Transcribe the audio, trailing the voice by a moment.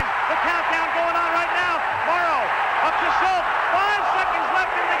Schultz, 5 seconds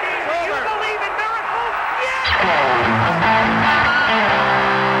left in the game. Do you believe in miracles? Yes!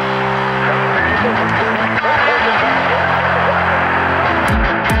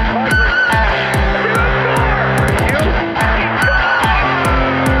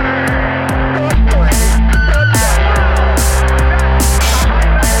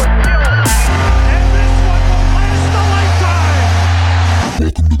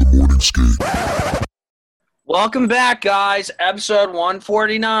 Welcome back, guys. Episode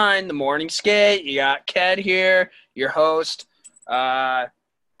 149, The Morning Skate. You got Ked here, your host.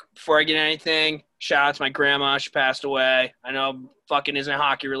 Before I get anything, shout out to my grandma. She passed away. I know fucking isn't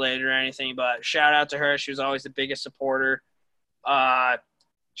hockey related or anything, but shout out to her. She was always the biggest supporter.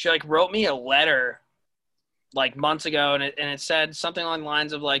 She wrote me a letter months ago, and it said something along the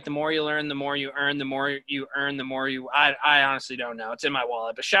lines of the more you learn, the more you earn, the more you earn, the more you. I honestly don't know. It's in my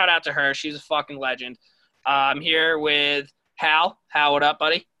wallet, but shout out to her. She's a fucking legend. I'm here with Hal. Hal, what up,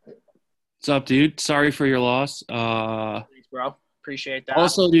 buddy? What's up, dude? Sorry for your loss. Thanks, bro. Appreciate that.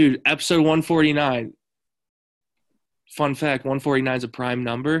 Also, dude, episode 149. Fun fact, 149 is a prime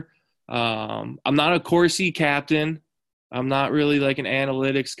number. I'm not a Corsi captain. I'm not really an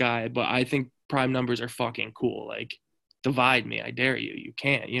analytics guy, but I think prime numbers are fucking cool. Divide me. I dare you. You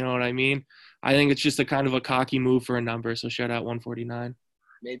can't. You know what I mean? I think it's just a kind of a cocky move for a number, so shout out 149.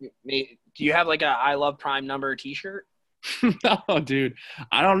 Maybe. Do you have a I love prime number t-shirt? No, dude.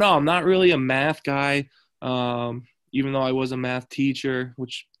 I don't know. I'm not really a math guy, even though I was a math teacher,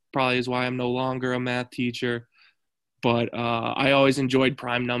 which probably is why I'm no longer a math teacher. But I always enjoyed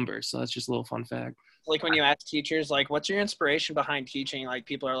prime numbers, so that's just a little fun fact. When you ask teachers, what's your inspiration behind teaching?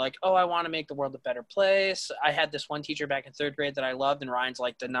 People are oh, I want to make the world a better place. I had this one teacher back in 3rd grade that I loved, and Ryan's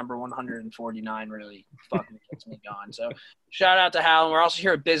the number 149 really fucking gets me going. So shout out to Hal. And we're also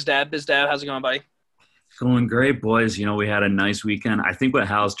here at BizDev. BizDev, how's it going, buddy? Going great, boys. We had a nice weekend. I think what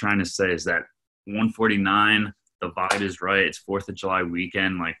Hal's trying to say is that 149, the vibe is right. It's 4th of July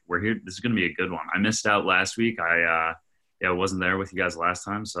weekend. We're here. This is going to be a good one. I missed out last week. I wasn't there with you guys last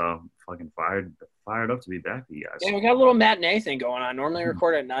time, so I'm fucking fired up to be back with you guys. Yeah, we got a little matinee thing going on. Normally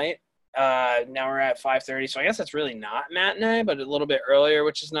record at night. Now we're at 5:30, so I guess that's really not matinee, but a little bit earlier,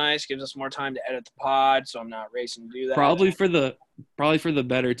 which is nice. Gives us more time to edit the pod, so I'm not racing to do that. Probably for the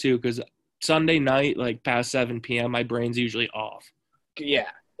better too, because Sunday night, past 7 p.m., my brain's usually off. Yeah,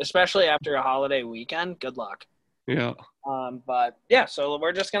 especially after a holiday weekend. Good luck. Yeah. But yeah, so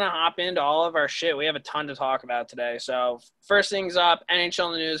we're just going to hop into all of our shit. We have a ton to talk about today. So first things up, NHL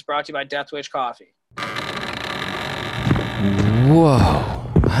in the news brought to you by Death Wish Coffee.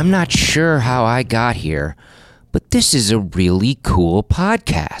 Whoa, I'm not sure how I got here, but this is a really cool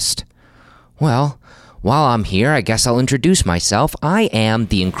podcast. Well, while I'm here, I guess I'll introduce myself. I am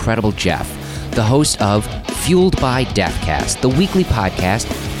the Incredible Jeff, the host of Fueled by Deathcast, the weekly podcast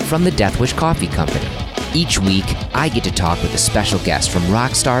from the Death Wish Coffee Company. Each week, I get to talk with a special guest from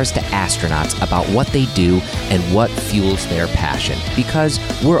rock stars to astronauts about what they do and what fuels their passion, because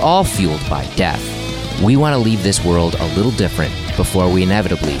we're all fueled by death. We want to leave this world a little different before we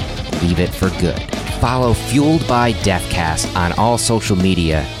inevitably leave it for good. Follow Fueled by Deathcast on all social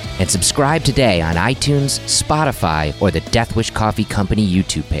media and subscribe today on iTunes, Spotify, or the Death Wish Coffee Company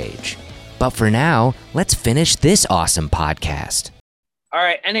YouTube page. But for now, let's finish this awesome podcast. All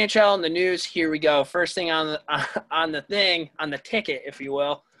right, NHL in the news. Here we go. First thing on the ticket, if you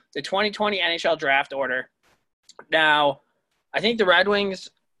will, the 2020 NHL draft order. Now, I think the Red Wings,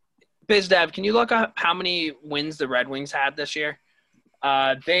 BizDev, can you look up how many wins the Red Wings had this year?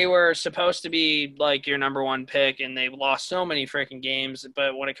 They were supposed to be your number one pick, and they lost so many freaking games.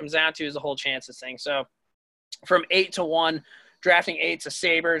 But what it comes down to is the whole chances thing. So from 8-1. Drafting 8's the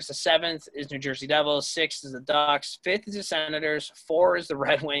Sabres. The 7th is New Jersey Devils. 6th is the Ducks. 5th is the Senators. 4 is the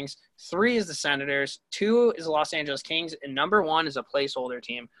Red Wings. 3 is the Senators. 2 is the Los Angeles Kings. And number 1 is a placeholder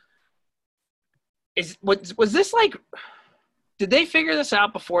team. Was this did they figure this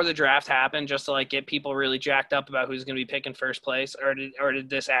out before the draft happened just to get people really jacked up about who's going to be picking first place? Or did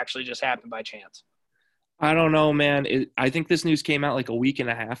this actually just happen by chance? I don't know, man. I think this news came out a week and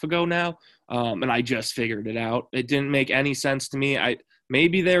a half ago now, and I just figured it out. It didn't make any sense to me.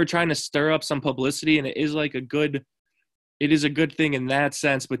 Maybe they were trying to stir up some publicity, and it is a good thing in that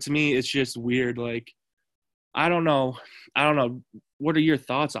sense. But to me, it's just weird. I don't know. What are your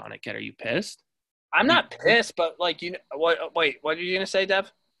thoughts on it, Ken? Are you pissed? I'm not pissed, but what? Wait, what are you gonna say,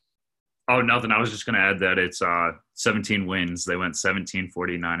 Dev? Oh, nothing. I was just gonna add that it's 17 wins. They went 17,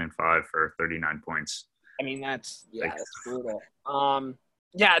 49, and 5 for 39 points. I mean, that's brutal.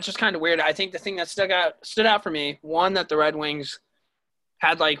 Yeah, it's just kind of weird. I think the thing that stood out for me, one, that the Red Wings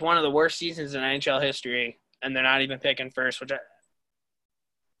had one of the worst seasons in NHL history. and they're not even picking first, which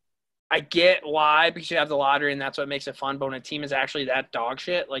I get why, because you have the lottery and that's what makes it fun. But when a team is actually that dog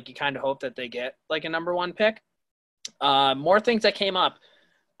shit, like you kind of hope that they get like a number one pick. More things that came up.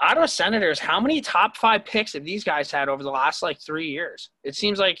 Ottawa Senators, how many top 5 picks have these guys had over the last like 3 years? It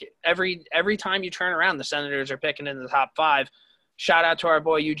seems like every time you turn around, the Senators are picking in the top 5. Shout out to our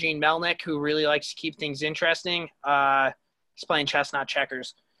boy Eugene Melnick, who really likes to keep things interesting. He's playing chess, not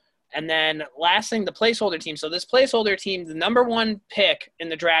checkers. And then last thing, the placeholder team. So this placeholder team, the number 1 pick in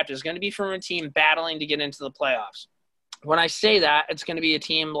the draft is going to be from a team battling to get into the playoffs. When I say that, it's going to be a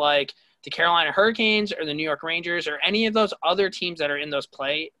team like the Carolina Hurricanes or the New York Rangers or any of those other teams that are in those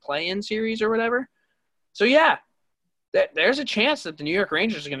play-in series or whatever. So, yeah, there's a chance that the New York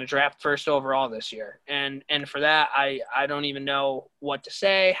Rangers are going to draft first overall this year. And for that, I don't even know what to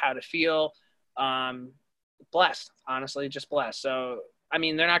say, how to feel. Blessed, honestly, just blessed. So, I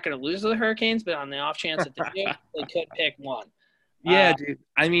mean, they're not going to lose to the Hurricanes, but on the off chance that they do, they could pick one. Yeah, dude.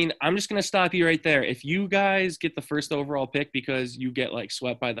 I mean, I'm just going to stop you right there. If you guys get the first overall pick because you get, like,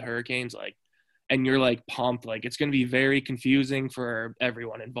 swept by the Hurricanes, like, and you're, like, pumped, like, it's going to be very confusing for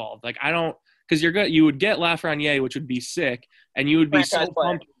everyone involved. Like, I don't – because you would get Lafreniere, which would be sick, and you would be so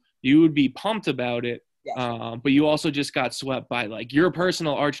pumped. You would be pumped about it, yes. But you also just got swept by, like, your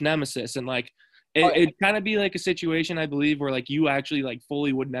personal arch nemesis. And, like, it'd kind of be like a situation, I believe, where, like, you actually, like,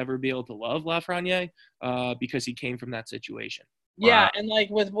 fully would never be able to love Lafreniere because he came from that situation. Yeah, and like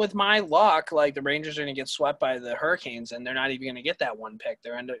with my luck, like the Rangers are going to get swept by the Hurricanes, and they're not even going to get that 1 pick.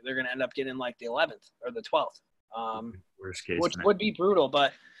 They're going to end up getting like the 11th or the 12th, worst case, which would be brutal.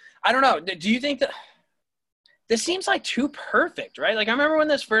 But I don't know. Do you think that this seems like too perfect, right? Like I remember when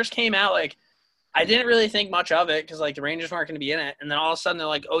this first came out, like I didn't really think much of it because like the Rangers weren't going to be in it, and then all of a sudden they're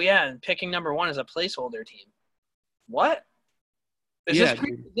like, oh yeah, and picking number 1 is a placeholder team. What? Is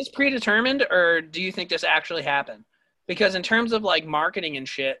this predetermined, or do you think this actually happened? Because in terms of, like, marketing and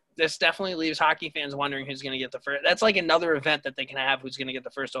shit, this definitely leaves hockey fans wondering who's going to get the first. That's, like, another event that they can have who's going to get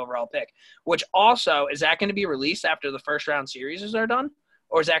the first overall pick. Which also, is that going to be released after the first-round series are done?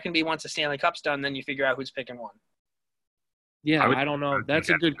 Or is that going to be once the Stanley Cup's done, then you figure out who's picking one? Yeah, I don't know. That's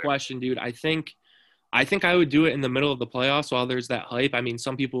a good question, dude. I think I would do it in the middle of the playoffs while there's that hype. I mean,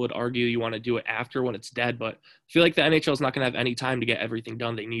 some people would argue you want to do it after when it's dead, but I feel like the NHL is not going to have any time to get everything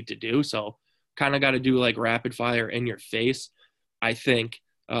done they need to do, so – kind of got to do like rapid fire in your face. I think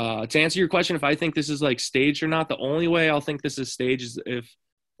to answer your question, if I think this is like staged or not, the only way I'll think this is staged is if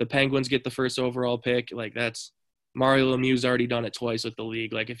the Penguins get the first overall pick. Like that's Mario Lemieux's already done it twice with the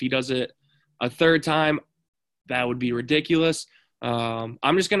league. Like if he does it a third time, that would be ridiculous. I'm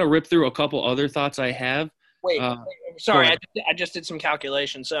just going to rip through a couple other thoughts I have. Wait, sorry. I just did some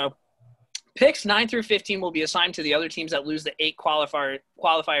calculations. So picks 9 through 15 will be assigned to the other teams that lose the 8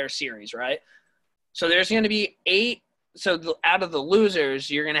 qualifier series, right? So there's going to be 8. So out of the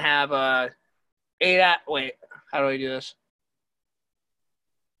losers, you're going to have 8 – wait, how do I do this?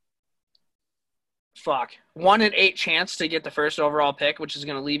 Fuck. 1 in 8 chance to get the first overall pick, which is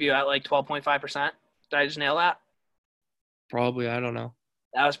going to leave you at like 12.5%. Did I just nail that? Probably. I don't know.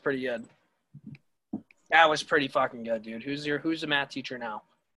 That was pretty good. That was pretty fucking good, dude. Who's the math teacher now?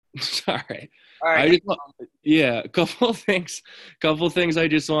 All right. A couple things I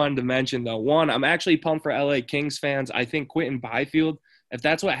just wanted to mention, though. One, I'm actually pumped for LA Kings fans. I think Quentin Byfield, if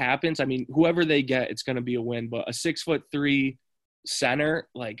that's what happens, I mean, whoever they get, it's going to be a win. But a 6'3" center,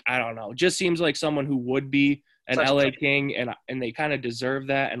 like, I don't know, just seems like someone who would be an LA King, and they kind of deserve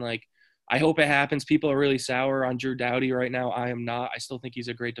that. And, like, I hope it happens. People are really sour on Drew Doughty right now. I am not. I still think he's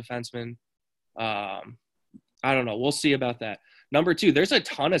a great defenseman. I don't know. We'll see about that. Number 2, there's a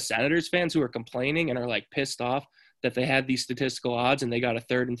ton of Senators fans who are complaining and are, like, pissed off that they had these statistical odds and they got a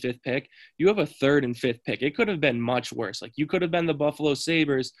 3rd and 5th pick. You have a 3rd and 5th pick. It could have been much worse. Like, you could have been the Buffalo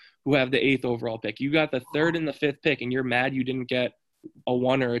Sabres who have the 8th overall pick. You got the 3rd and the 5th pick, and you're mad you didn't get a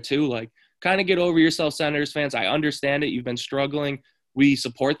 1 or a 2. Like, kind of get over yourself, Senators fans. I understand it. You've been struggling. We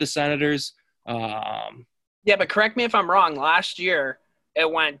support the Senators. Yeah, but correct me if I'm wrong. Last year, it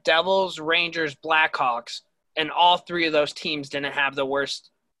went Devils, Rangers, Blackhawks, and all 3 of those teams didn't have the worst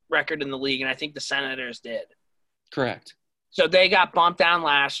record in the league, and I think the Senators did. Correct. So they got bumped down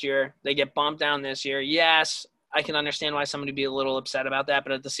last year. They get bumped down this year. Yes, I can understand why somebody would be a little upset about that,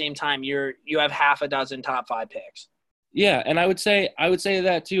 but at the same time, you have half a dozen top 5 picks. Yeah, and I would say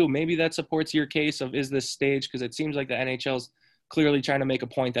that too. Maybe that supports your case of is this stage, because it seems like the NHL's clearly trying to make a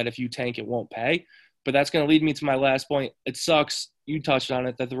point that if you tank, it won't pay. But that's going to lead me to my last point. It sucks. You touched on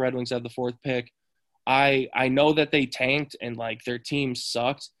it, that the Red Wings had the 4th pick. I know that they tanked and, like, their team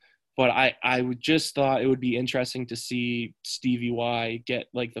sucked, But I would just thought it would be interesting to see Stevie Y get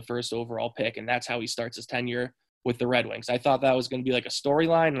like the first overall pick, and that's how he starts his tenure with the Red Wings. I thought that was going to be like a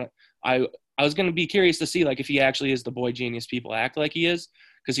storyline. I was going to be curious to see like if he actually is the boy genius people act like he is,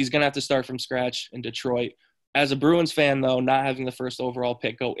 because he's going to have to start from scratch in Detroit. As a Bruins fan, though, not having the first overall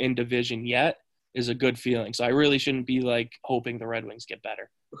pick go in division yet is a good feeling. So I really shouldn't be like hoping the Red Wings get better.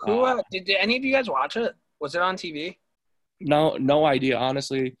 Did any of you guys watch it? Was it on TV? No idea,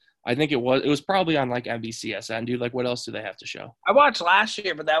 honestly. I think it was probably on like NBCSN, dude. Like, what else do they have to show? I watched last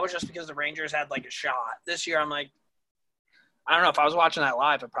year, but that was just because the Rangers had like a shot. This year, I'm like, I don't know. If I was watching that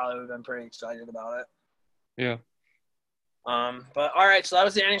live, I probably would have been pretty excited about it. Yeah. But all right, so that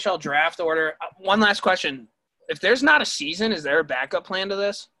was the NHL draft order. One last question: if there's not a season, is there a backup plan to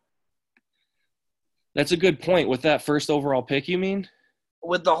this? That's a good point. With that first overall pick, you mean?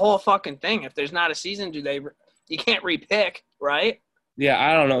 With the whole fucking thing, if there's not a season, you can't repick, right? Yeah,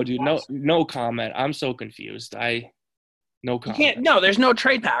 I don't know, dude. No comment. I'm so confused. No comment. There's no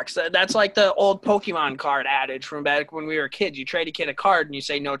trade packs. That's like the old Pokemon card adage from back when we were kids. You trade a kid a card and you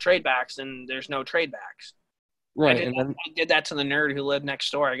say no trade backs, and there's no trade backs. Right. I did that to the nerd who lived next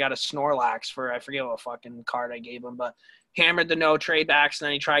door. I got a Snorlax for, I forget what fucking card I gave him, but hammered the no trade backs, and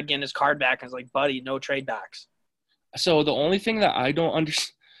then he tried getting his card back, and I was like, buddy, no trade backs. So the only thing that I don't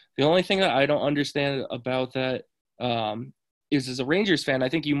understand about that is, as a Rangers fan, I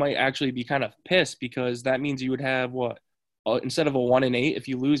think you might actually be kind of pissed, because that means you would have instead of a 1-8, if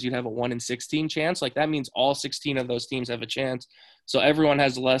you lose, you'd have a 1-16 chance. Like, that means all 16 of those teams have a chance. So everyone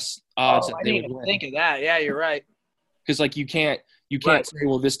has less odds that they would win. Think of that. Yeah, you're right. Because like you can't Right. say,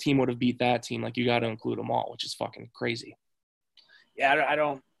 well, this team would have beat that team. Like, you got to include them all, which is fucking crazy.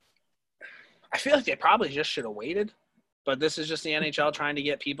 Yeah, I feel like they probably just should have waited, but this is just the NHL trying to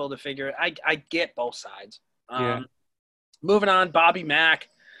get people to figure it. I get both sides. Yeah. Moving on, Bobby Mack.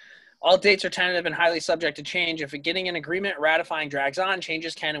 All dates are tentative and highly subject to change. If getting an agreement ratifying drags on,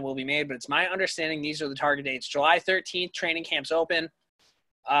 changes can and will be made, but it's my understanding these are the target dates. July 13th, training camps open.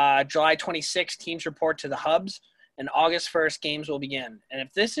 July 26th, teams report to the hubs, and August 1st, games will begin. And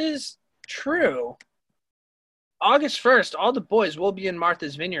if this is true, August 1st, all the boys will be in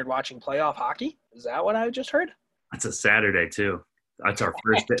Martha's Vineyard watching playoff hockey. Is that what I just heard? That's a Saturday, too. That's our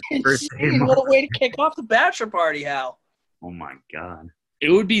first day. What a way to kick off the bachelor party, Hal. Oh, my God. It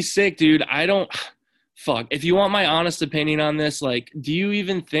would be sick, dude. If you want my honest opinion on this, like, do you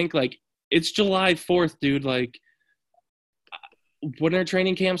even think, like, it's July 4th, dude? Like, when are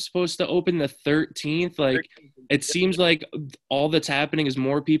training camps supposed to open? The 13th? Like, it seems like all that's happening is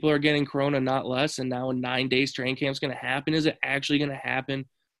more people are getting corona, not less, and now in 9 days training camp's going to happen. Is it actually going to happen?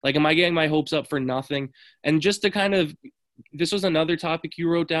 Like, am I getting my hopes up for nothing? And just to kind of – this was another topic you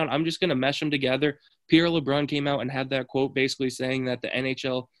wrote down. I'm just going to mesh them together. Pierre LeBrun came out and had that quote basically saying that the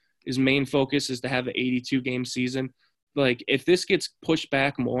NHL's main focus is to have an 82-game season. Like, if this gets pushed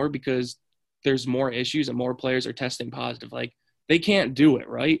back more because there's more issues and more players are testing positive, like, they can't do it,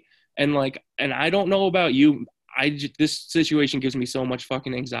 right? And I don't know about you. This situation gives me so much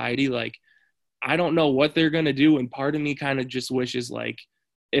fucking anxiety. Like, I don't know what they're going to do. And part of me kind of just wishes, like,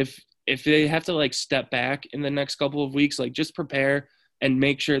 if they have to, like, step back in the next couple of weeks, like, just prepare and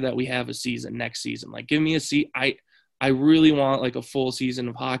make sure that we have a season next season. Like, give me a seat. I really want, like, a full season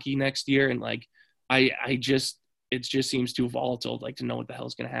of hockey next year. And, like, it just seems too volatile, like, to know what the hell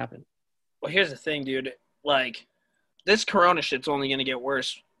is going to happen. Well, here's the thing, dude. Like, this corona shit's only going to get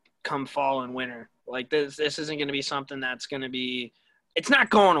worse come fall and winter. Like, this isn't going to be something that's going to be – it's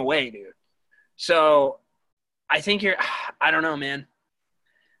not going away, dude. So I think I don't know, man.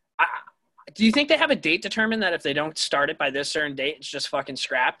 Do you think they have a date determined that if they don't start it by this certain date, it's just fucking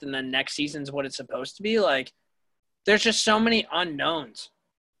scrapped and then next season's what it's supposed to be? Like, there's just so many unknowns,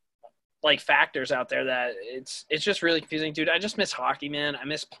 like, factors out there that it's just really confusing. Dude, I just miss hockey, man. I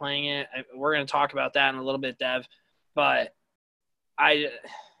miss playing it. We're going to talk about that in a little bit, Dev. But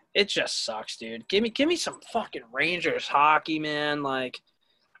it just sucks, dude. Give me some fucking Rangers hockey, man. Like,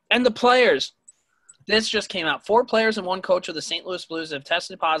 and the players. This just came out. 4 players and 1 coach of the St. Louis Blues have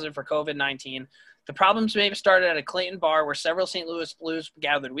tested positive for COVID-19. The problems may have started at a Clayton bar where several St. Louis Blues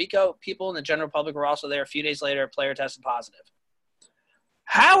gathered a week ago. People in the general public were also there. A few days later, a player tested positive.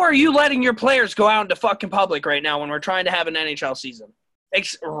 How are you letting your players go out into fucking public right now when we're trying to have an NHL season?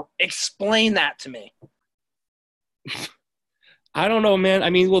 Explain that to me. I don't know, man.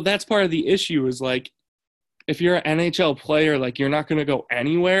 I mean, well, that's part of the issue is, like, if you're an NHL player, like, you're not going to go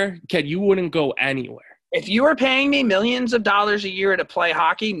anywhere. Kid, you wouldn't go anywhere. If you were paying me millions of dollars a year to play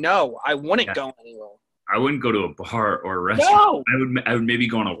hockey, no, I wouldn't go anywhere. I wouldn't go to a bar or a restaurant. No! I would maybe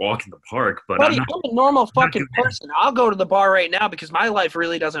go on a walk in the park, but Buddy, I'm not. I'm a normal fucking gonna- person. I'll go to the bar right now because my life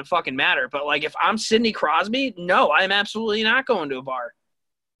really doesn't fucking matter. But, like, if I'm Sidney Crosby, no, I'm absolutely not going to a bar.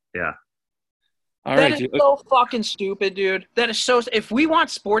 Yeah. All That right, is dude. so fucking stupid, dude. That is so – if we want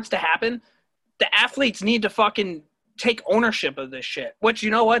sports to happen, the athletes need to fucking take ownership of this shit. Which,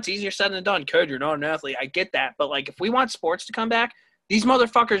 you know what? It's easier said than done. Code, you're not an athlete. I get that. But, like, if we want sports to come back, these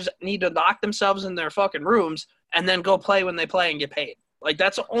motherfuckers need to lock themselves in their fucking rooms and then go play when they play and get paid. Like,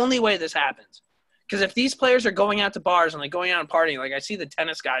 that's the only way this happens. Because if these players are going out to bars and, like, going out and partying, like, I see the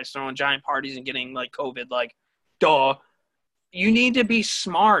tennis guys throwing giant parties and getting, like, COVID, like, duh. You need to be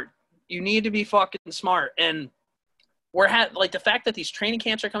smart. You need to be fucking smart. And like, the fact that these training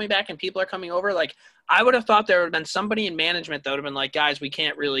camps are coming back and people are coming over, like, I would have thought there would have been somebody in management that would have been like, guys, we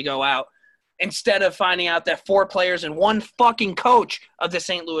can't really go out. Instead of finding out that 4 players and 1 fucking coach of the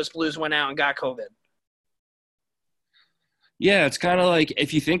St. Louis Blues went out and got COVID. Yeah, it's kind of like,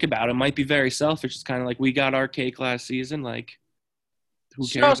 if you think about it, it might be very selfish. It's kind of like, we got our cake last season. Like, who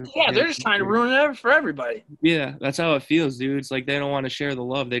cares? So, yeah, they're just trying to ruin it for everybody. Yeah, that's how it feels, dude. It's like they don't want to share the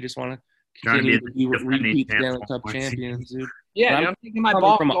love. They just want to Trying to continue be to be the defending repeat champs Stanley one Cup more champions, dude. Yeah, But dude, I'm taking my coming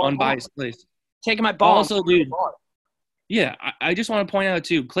ball from an going unbiased home. place. Taking my ball. Also, and going to dude, the bar. Yeah, I just want to point out,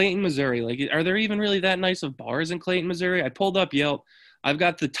 too, Clayton, Missouri. Like, are there even really that nice of bars in Clayton, Missouri? I pulled up Yelp. I've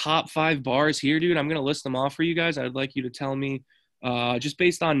got the top 5 bars here, dude. I'm going to list them off for you guys. I'd like you to tell me, just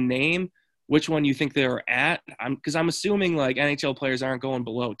based on name, which one you think they're at. Because I'm assuming, like, NHL players aren't going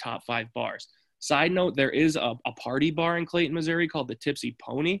below top 5 bars. Side note, there is a party bar in Clayton, Missouri called the Tipsy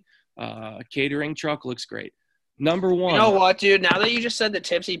Pony. Catering truck looks great. Number 1. You know what, dude? Now that you just said the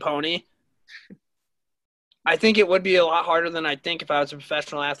Tipsy Pony, I think it would be a lot harder than I'd think if I was a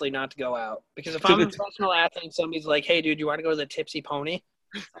professional athlete not to go out. Because if I'm a professional athlete and somebody's like, hey, dude, you want to go to the Tipsy Pony?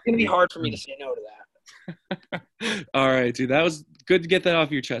 It's going to be hard for me to say no to that. All right, dude. That was good to get that off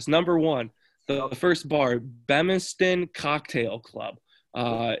your chest. Number 1, the first bar, Bemiston Cocktail Club.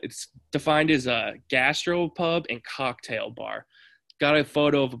 It's defined as a gastropub and cocktail bar. Got a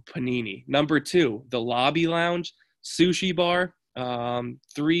photo of a panini. Number 2, the Lobby Lounge, sushi bar.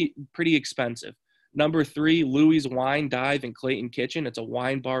 3, pretty expensive. Number 3, Louis Wine Dive and Clayton Kitchen. It's a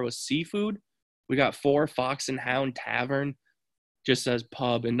wine bar with seafood. We got 4, Fox and Hound Tavern, just says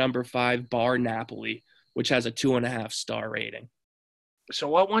pub. And number 5, Bar Napoli, which has a 2.5-star rating. So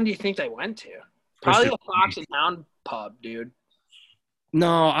what one do you think they went to? Probably the Fox and Hound pub, dude.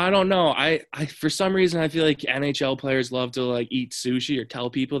 No, I don't know. I for some reason I feel like NHL players love to like eat sushi or tell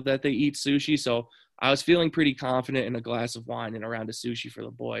people that they eat sushi. So I was feeling pretty confident in a glass of wine and a round of sushi for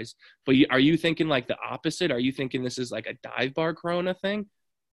the boys. But are you thinking like the opposite? Are you thinking this is like a dive bar Corona thing?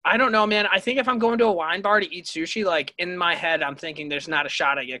 I don't know, man. I think if I'm going to a wine bar to eat sushi, like, in my head, I'm thinking there's not a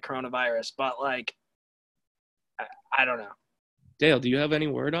shot I get coronavirus. But, like, I don't know. Dale, do you have any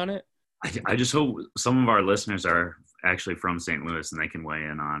word on it? I just hope some of our listeners are actually from St. Louis and they can weigh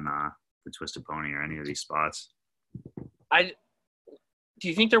in on the Twisted Pony or any of these spots. Do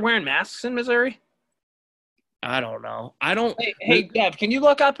you think they're wearing masks in Missouri? I don't know. I don't. Hey, Dev, can you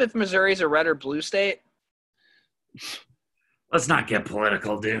look up if Missouri's a red or blue state? Let's not get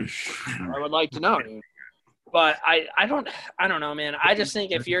political, dude. I would like to know, dude. But I don't know, man. I just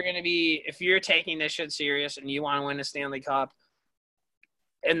think if you're taking this shit serious and you want to win a Stanley Cup,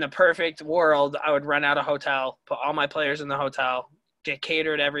 in the perfect world, I would rent out a hotel, put all my players in the hotel, get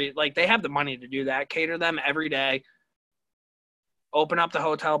catered they have the money to do that, cater them every day, open up the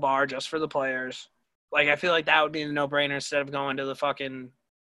hotel bar just for the players. Like, I feel like that would be the no-brainer instead of going to the fucking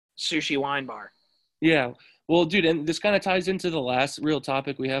sushi wine bar. Yeah. Well, dude, and this kind of ties into the last real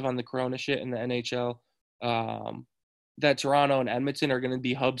topic we have on the Corona shit in the NHL, that Toronto and Edmonton are going to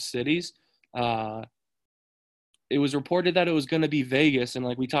be hub cities. It was reported that it was going to be Vegas, and,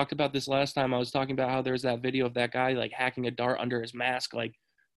 like, we talked about this last time. I was talking about how there's that video of that guy, like, hacking a dart under his mask. Like,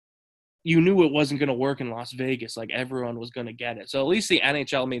 you knew it wasn't going to work in Las Vegas. Like, everyone was going to get it. So at least the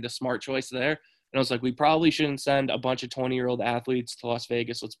NHL made the smart choice there. And I was like, we probably shouldn't send a bunch of 20-year-old athletes to Las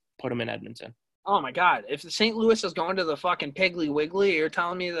Vegas. Let's put them in Edmonton. Oh, my God. If the St. Louis is going to the fucking Piggly Wiggly, you're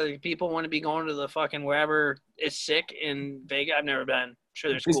telling me that people want to be going to the fucking wherever is sick in Vegas? I've never been. I'm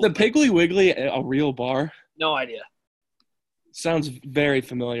sure there's Is cool the Piggly Wiggly a real bar? No idea. Sounds very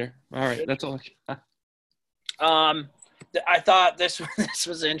familiar. All right, that's all. I thought this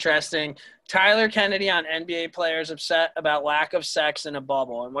was interesting. Tyler Kennedy on NBA players upset about lack of sex in a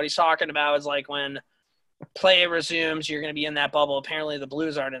bubble. And what he's talking about is, like, when play resumes, you're going to be in that bubble. Apparently the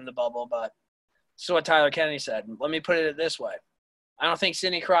Blues aren't in the bubble, but this is what Tyler Kennedy said. Let me put it this way. I don't think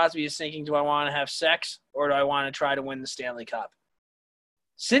Sidney Crosby is thinking, do I want to have sex or do I want to try to win the Stanley Cup?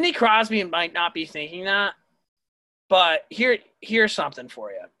 Sidney Crosby might not be thinking that, but here's something for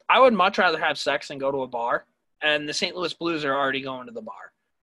you. I would much rather have sex than go to a bar, and the St. Louis Blues are already going to the bar.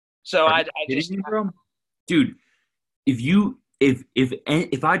 So I just, me, bro? Dude,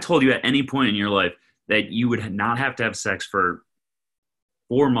 if I told you at any point in your life that you would not have to have sex for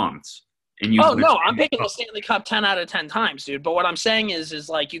 4 months, and you no, I'm picking the Stanley Cup 10 out of 10 times, dude. But what I'm saying is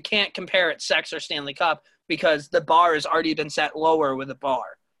like you can't compare it sex or Stanley Cup because the bar has already been set lower with a bar.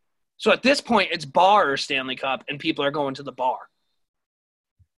 So at this point, it's bar or Stanley Cup, and people are going to the bar.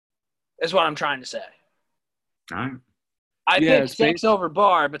 Is what I'm trying to say. All right. I picked sex over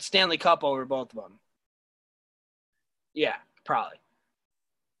bar, but Stanley Cup over both of them. Yeah, probably.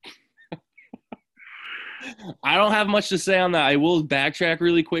 I don't have much to say on that. I will backtrack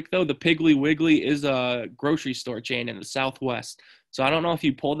really quick, though. The Piggly Wiggly is a grocery store chain in the Southwest. So I don't know if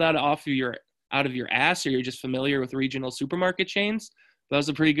you pulled that out of your ass or you're just familiar with regional supermarket chains. That was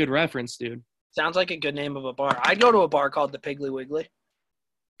a pretty good reference, dude. Sounds like a good name of a bar. I'd go to a bar called the Piggly Wiggly.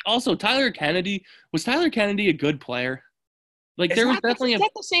 Also, Tyler Kennedy. Was Tyler Kennedy a good player? Like, there was definitely Is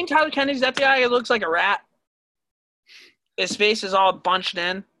that the same Tyler Kennedy? Is that the guy who looks like a rat? His face is all bunched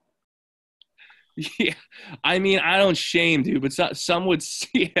in. Yeah, I mean, I don't shame, dude, but some would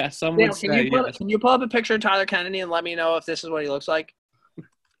see. Yeah, some would say. Can you pull up a picture of Tyler Kennedy and let me know if this is what he looks like?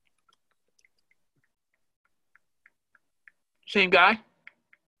 Same guy?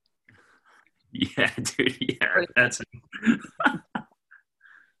 Yeah, dude. Yeah, that's it.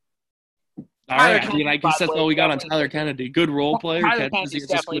 All right, I mean, I guess that's all we got on Tyler Kennedy. Good role player. Tyler Kennedy's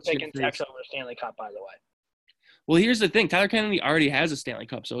definitely picking sex over Stanley Cup, by the way. Well, here's the thing. Tyler Kennedy already has a Stanley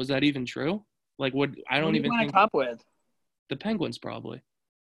Cup, so is that even true? Like, I don't even think. Who cup with? The Penguins, probably.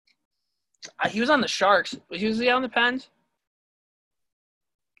 He was on the Sharks. Was he on the Pens?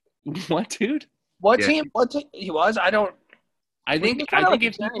 What, dude? What team? What team? He was? I think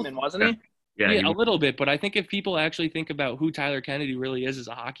if journeyman, wasn't he? Yeah, a little bit, but I think if people actually think about who Tyler Kennedy really is as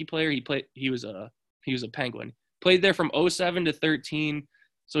a hockey player, he was a Penguin. Played there from 07 to 13,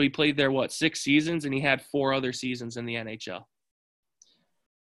 so he played there 6 seasons, and he had 4 other seasons in the NHL.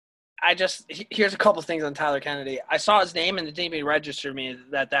 Here's a couple things on Tyler Kennedy. I saw his name and it didn't even register me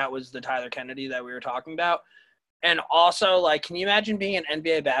that was the Tyler Kennedy that we were talking about. And also, like, can you imagine being an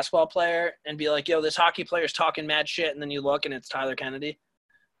NBA basketball player and be like, yo, this hockey player's talking mad shit, and then you look and it's Tyler Kennedy?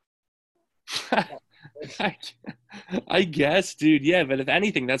 I guess, dude. Yeah, but if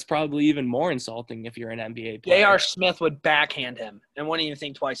anything, that's probably even more insulting if you're an NBA player. J.R. Smith would backhand him and wouldn't even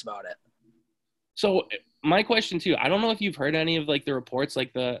think twice about it. So my question, too, I don't know if you've heard any of, like, the reports,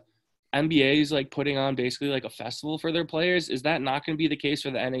 like, the NBA is, like, putting on basically, like, a festival for their players. Is that not going to be the case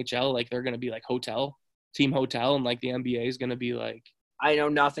for the NHL? Like, they're going to be, like, team hotel, and, like, the NBA is going to be, like – I know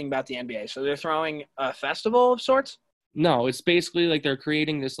nothing about the NBA. So they're throwing a festival of sorts? No, it's basically, like, they're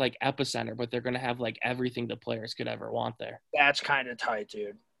creating this, like, epicenter, but they're going to have, like, everything the players could ever want there. That's kind of tight,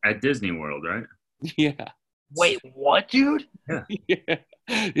 dude. At Disney World, right? Yeah. Wait, what, dude? Yeah.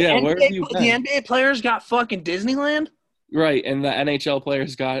 Yeah, where have you been? The NBA players got fucking Disneyland? Right, and the NHL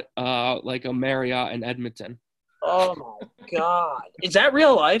players got like a Marriott in Edmonton. Oh my God. Is that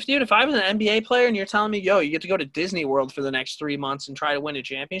real life, dude? If I was an NBA player and you're telling me, yo, you get to go to Disney World for the next 3 months and try to win a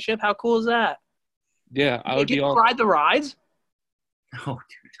championship, how cool is that? Yeah, I would be all ride the rides? Oh,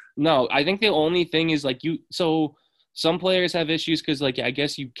 dude. No, I think the only thing is like so some players have issues because like I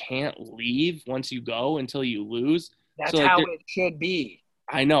guess you can't leave once you go until you lose. That's so, like, how it should be.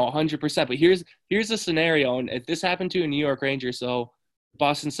 I know, 100%. But here's a scenario, and if this happened to a New York Ranger, so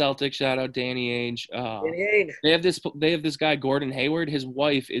Boston Celtics, shout out Danny Ainge. They have this guy Gordon Hayward. His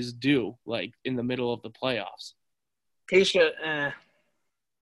wife is due like in the middle of the playoffs. He should.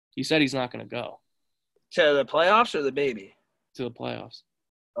 He said he's not going to go to the playoffs or the baby. To the playoffs.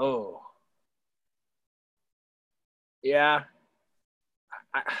 Oh. Yeah.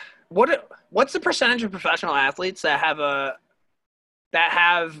 What's the percentage of professional athletes that have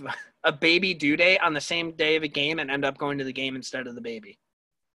a baby due date on the same day of a game and end up going to the game instead of the baby?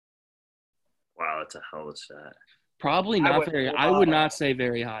 Wow, that's a hell of a stat. Probably not very. I would not say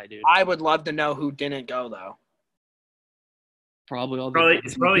very high, dude. I would love to know who didn't go though.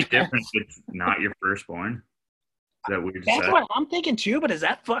 It's probably different if it's not your firstborn. Is that weird? That's what I'm thinking too. But is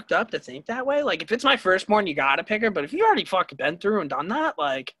that fucked up to think that way? Like, if it's my firstborn, you gotta pick her. But if you already fucking been through and done that,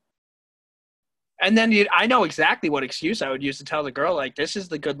 like. And then I know exactly what excuse I would use to tell the girl, like, this is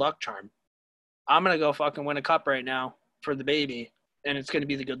the good luck charm. I'm going to go fucking win a cup right now for the baby, and it's going to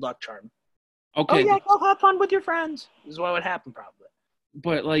be the good luck charm. Okay. Oh, yeah, go have fun with your friends is what would happen probably.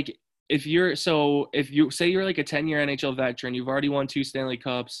 But, like, if you say you're like a 10-year NHL veteran, you've already won 2 Stanley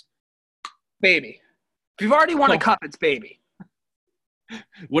Cups. Baby. If you've already won a cup, it's baby.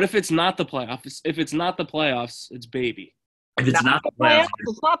 What if it's not the playoffs? If it's not the playoffs, it's baby. If it's not the playoffs,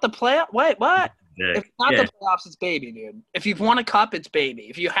 it's not the playoff. Wait, what? yeah. If it's not the playoffs, it's baby, dude. If you've won a cup, it's baby.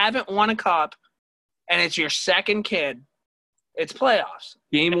 If you haven't won a cup and it's your second kid, it's playoffs.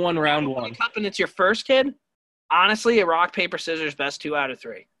 Game one, round Won a one. cup and it's your first kid, honestly, a rock, paper, scissors, best 2 out of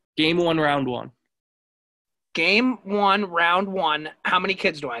 3. Game one, round one. Game 1, round 1. How many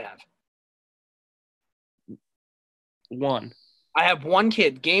kids do I have? 1. I have 1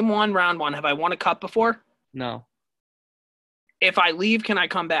 kid. Game 1, round 1. Have I won a cup before? No. If I leave, can I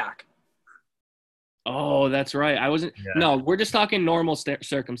come back? Oh, that's right. I wasn't. Yeah. No, we're just talking normal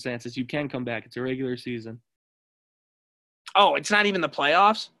circumstances. You can come back. It's a regular season. Oh, it's not even the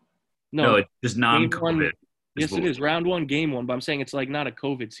playoffs? No, it's just Game non-COVID. one- Yes, it is. Round 1, game 1. But I'm saying it's like not a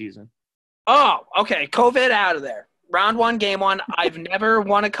COVID season. Oh, okay. COVID out of there. Round 1, game 1. I've never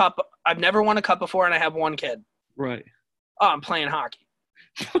won a cup. I've never won a cup before, and I have 1 kid. Right. Oh, I'm playing hockey.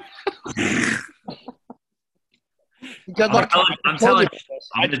 Good luck. I'm telling you,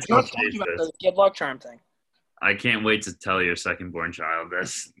 I I'm gonna just tell told you Chase about this. the good luck charm thing. I can't wait to tell your second-born child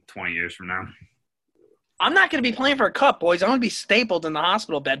this 20 years from now. I'm not going to be playing for a cup, boys. I'm going to be stapled in the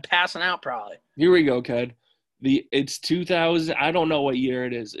hospital bed, passing out probably. Here we go, Ked. It's 2000. I don't know what year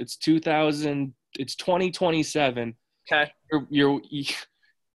it is. It's 2000. It's 2027. Okay. You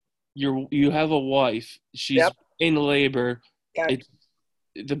have a wife. She's Yep. in labor. Okay.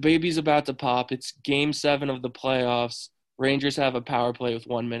 The baby's about to pop. It's game 7 of the playoffs. Rangers have a power play with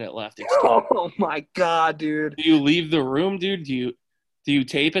 1 minute left. Oh my god, dude. Do you leave the room, dude? Do you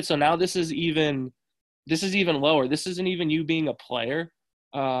tape it? So now this is even lower. This isn't even you being a player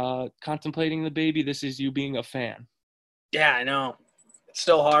contemplating the baby. This is you being a fan. Yeah, I know. It's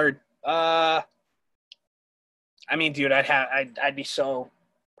still hard. I mean, dude, I'd be so.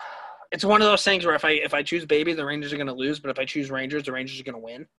 It's one of those things where if I choose baby, the Rangers are going to lose. But if I choose Rangers, the Rangers are going to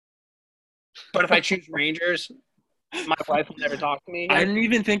win. But if I choose Rangers, my wife will never talk to me again. I didn't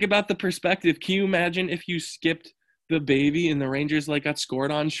even think about the perspective. Can you imagine if you skipped the baby and the Rangers got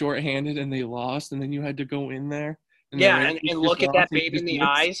scored on shorthanded and they lost, and then you had to go in there? And look at that baby in the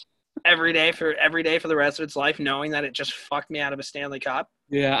eyes every day for the rest of its life, knowing that it just fucked me out of a Stanley Cup.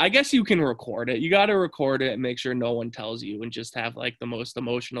 Yeah, I guess you can record it. You got to record it and make sure no one tells you, and just have the most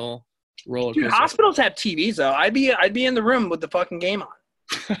emotional roller coaster. Dude, hospitals have TVs though. I'd be in the room with the fucking game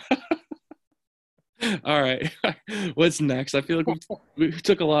on. All right, what's next? I feel like we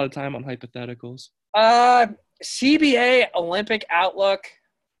took a lot of time on hypotheticals. CBA Olympic Outlook.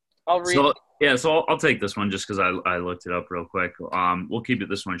 I'll read. So I'll take this one just because I looked it up real quick. We'll keep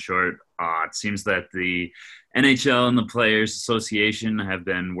this one short. It seems that the NHL and the Players Association have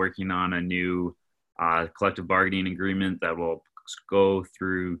been working on a new collective bargaining agreement that will go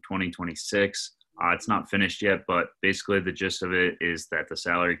through 2026. It's not finished yet, but basically the gist of it is that the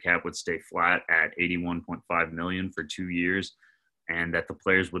salary cap would stay flat at $81.5 million for 2 years, and that the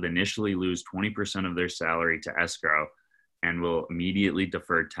players would initially lose 20% of their salary to escrow and will immediately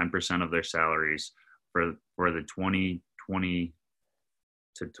defer 10% of their salaries for the 2020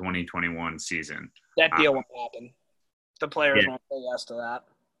 to 2021 season. That deal won't happen. The players won't say yes to that.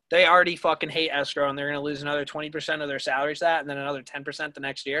 They already fucking hate escrow, and they're going to lose another 20% of their salaries to that, and then another 10% the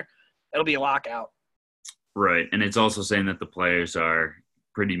next year. It'll be a lockout. Right, and it's also saying that the players are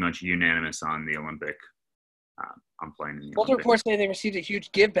pretty much unanimous on the Olympic. I'm playing in the Multiple Olympics. reports say they received a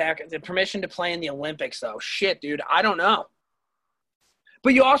huge give back, the permission to play in the Olympics, though. Shit, dude, I don't know.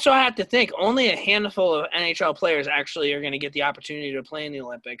 But you also have to think only a handful of NHL players actually are going to get the opportunity to play in the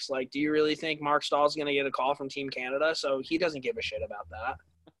Olympics. Do you really think Mark Stahl's going to get a call from Team Canada? So he doesn't give a shit about that.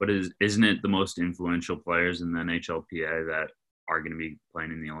 But isn't it the most influential players in the NHLPA that are going to be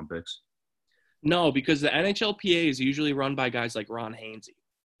playing in the Olympics? No, because the NHLPA is usually run by guys like Ron Hainsey.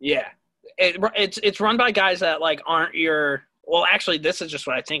 Yeah. It's run by guys that aren't your – well, actually, this is just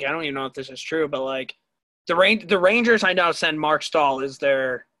what I think. I don't even know if this is true, but the Rangers I know send Mark Stahl as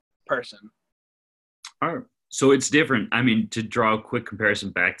their person. All right. So it's different. I mean, to draw a quick comparison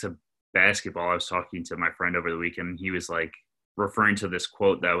back to basketball, I was talking to my friend over the weekend. He was referring to this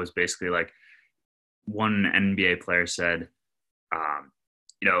quote that was basically one NBA player said,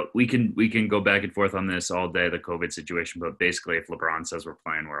 we can go back and forth on this all day, the COVID situation, but basically if LeBron says we're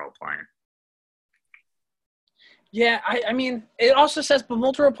playing, we're all playing. Yeah, I mean, it also says, but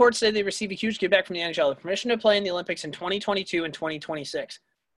multiple reports say they receive a huge giveback from the NHL, the permission to play in the Olympics in 2022 and 2026.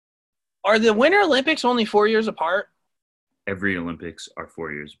 Are the Winter Olympics only 4 years apart? Every Olympics are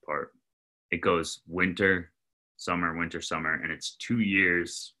 4 years apart. It goes winter, summer, and it's 2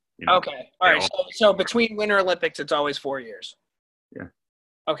 years. Okay. All right. So between Winter Olympics, it's always 4 years. Yeah.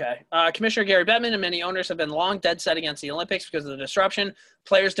 Okay. Commissioner Gary Bettman and many owners have been long dead set against the Olympics because of the disruption.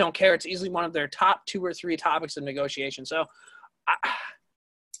 Players don't care. It's easily one of their top 2 or 3 topics of negotiation. So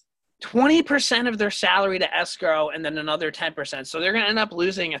 20% of their salary to escrow and then another 10%. So they're going to end up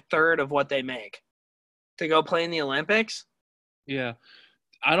losing a third of what they make to go play in the Olympics. Yeah.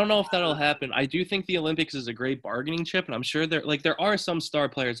 I don't know if that'll happen. I do think the Olympics is a great bargaining chip, and I'm sure there are some star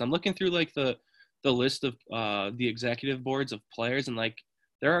players. I'm looking through like the list of the executive boards of players, and like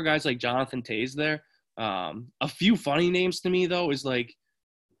there are guys like Jonathan Taze there. A few funny names to me though is like,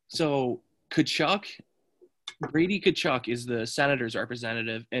 so Brady Kachuk is the Senators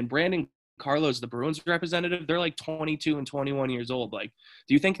representative, and Brandon Carlos, the Bruins representative. They're like 22 and 21 years old. Like,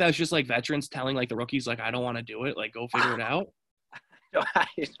 do you think that's just like veterans telling like the rookies like, I don't want to do it, like go figure it out? I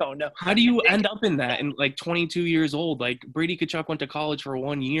don't know. How do you end up in that in like 22 years old? Like Brady Kachuk went to college for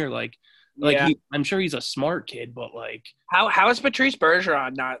 1 year. Yeah. I'm sure he's a smart kid, but like how is Patrice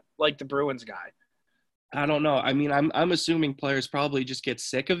Bergeron not like the Bruins guy? I don't know. I mean, I'm assuming players probably just get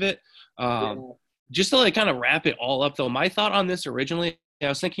sick of it. Just to like kind of wrap it all up though, my thought on this originally, I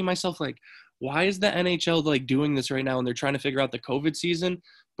was thinking to myself like, why is the NHL like doing this right now when they're trying to figure out the COVID season?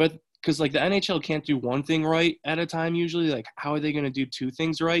 But because like the NHL can't do one thing right at a time usually. Like, how are they going to do 2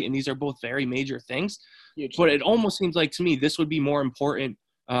 things right? And these are both very major things. But it almost seems like to me this would be more important.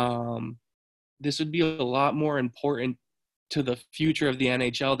 This would be a lot more important to the future of the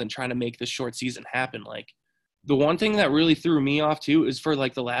NHL than trying to make this short season happen. Like, the one thing that really threw me off too is for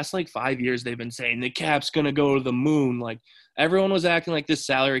like the last like 5 years they've been saying the cap's going to go to the moon. Like everyone was acting like this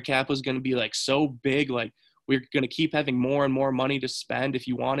salary cap was going to be like so big, like we're going to keep having more and more money to spend if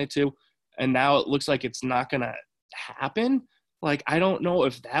you wanted to. And now it looks like it's not going to happen. Like, I don't know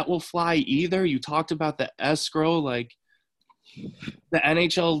if that will fly either. You talked about the escrow, like the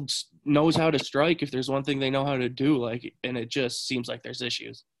NHL knows how to strike if there's one thing they know how to do, like, and it just seems like there's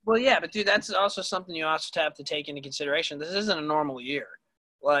issues. Well, yeah, but dude, that's also something you also have to take into consideration. This isn't a normal year.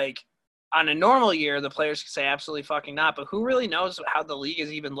 Like, on a normal year, the players can say absolutely fucking not, but who really knows how the league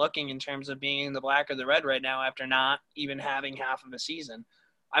is even looking in terms of being in the black or the red right now after not even having half of a season?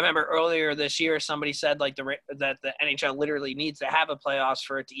 I remember earlier this year somebody said like that the NHL literally needs to have a playoffs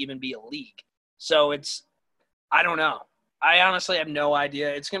for it to even be a league. So I don't know. I honestly have no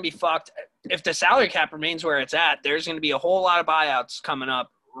idea. It's going to be fucked. If the salary cap remains where it's at, there's going to be a whole lot of buyouts coming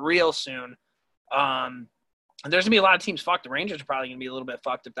up real soon. There's going to be a lot of teams fucked. The Rangers are probably going to be a little bit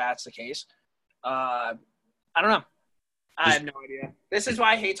fucked if that's the case. I don't know. I have no idea. This is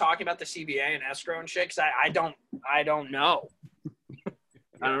why I hate talking about the CBA and escrow and shit, because I don't know.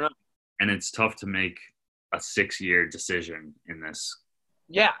 I don't know. And it's tough to make a 6-year decision in this.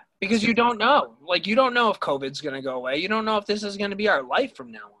 Yeah, because you don't know. Like, you don't know if COVID's going to go away. You don't know if this is going to be our life from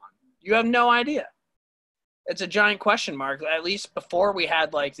now on. You have no idea. It's a giant question mark. At least before we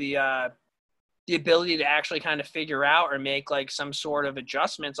had, like, the ability to actually kind of figure out or make, like, some sort of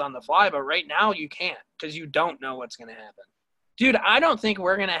adjustments on the fly. But right now you can't because you don't know what's going to happen. Dude, I don't think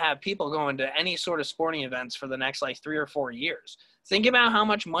we're going to have people going to any sort of sporting events for the next, like, 3 or 4 years. Think about how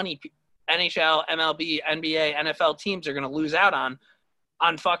much money NHL, MLB, NBA, NFL teams are going to lose out on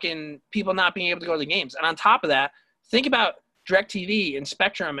fucking people not being able to go to the games. And on top of that, think about DirecTV and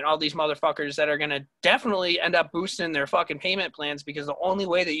Spectrum and all these motherfuckers that are going to definitely end up boosting their fucking payment plans because the only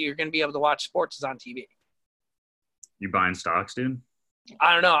way that you're going to be able to watch sports is on TV. You buying stocks, dude?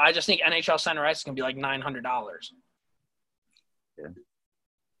 I don't know. I just think NHL center ice is going to be like $900. Yeah.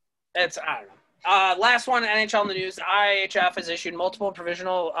 I don't know. Last one, NHL in the news. The IIHF has issued multiple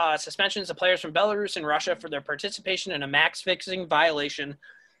provisional suspensions of players from Belarus and Russia for their participation in a max fixing violation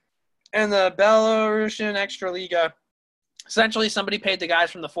in the Belarusian Extraliga. Essentially, somebody paid the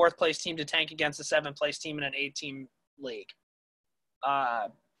guys from the 4th place team to tank against the 7th place team in an 8-team league.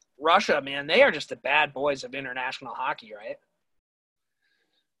 Russia, man, they are just the bad boys of international hockey, right?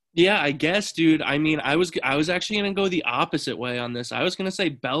 Yeah, I guess, dude. I mean, I was actually going to go the opposite way on this. I was going to say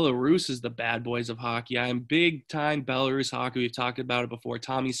Belarus is the bad boys of hockey. I am big-time Belarus hockey. We've talked about it before.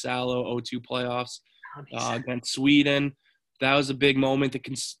 Tommy Salo, 0-2 playoffs against Sweden. That was a big moment. The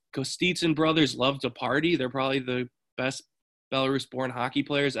Kostitsyn brothers love to party. They're probably the best Belarus-born hockey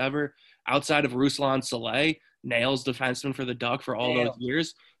players ever. Outside of Ruslan Saleh, Nails defenseman for the Duck for all those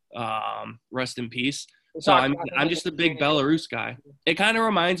years. Rest in peace. So I'm just a big Belarus guy. It kind of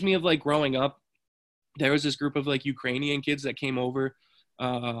reminds me of like growing up. There was this group of like Ukrainian kids that came over.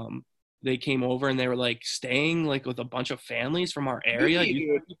 They came over and they were like staying like with a bunch of families from our area.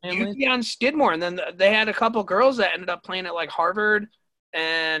 UP on Skidmore, and then they had a couple girls that ended up playing at like Harvard,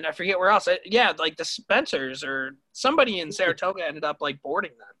 and I forget where else. Yeah, like the Spencers or somebody in Saratoga ended up like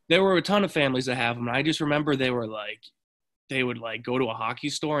boarding them. There were a ton of families that have them. And I just remember they were they would like go to a hockey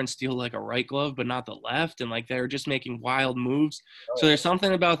store and steal like a right glove but not the left, and like they were just making wild moves. So there's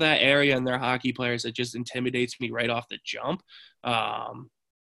something about that area and their hockey players that just intimidates me right off the jump.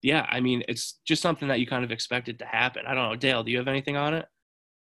 Yeah, I mean, it's just something that you kind of expected to happen. I don't know, Dale, do you have anything on it?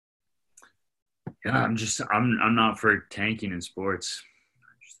 Yeah, I'm not for tanking in sports.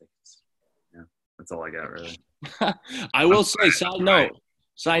 I just think that's all I got really. I will say,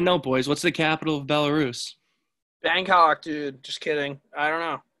 side note, boys, what's the capital of Belarus? Bangkok, dude. Just kidding. I don't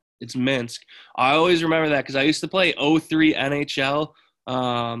know. It's Minsk. I always remember that because I used to play 03 NHL,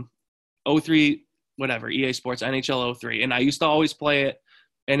 03, whatever, EA Sports, NHL 03. And I used to always play it.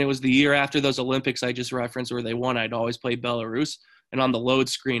 And it was the year after those Olympics I just referenced where they won. I'd always play Belarus. And on the load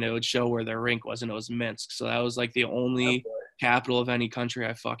screen, it would show where their rink was, and it was Minsk. So that was like the only capital of any country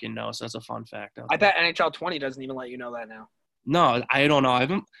I fucking know. So that's a fun fact. I bet NHL 20 doesn't even let you know that now. No, I don't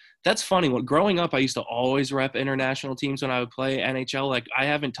know. That's funny. When growing up, I used to always rep international teams when I would play NHL. Like, I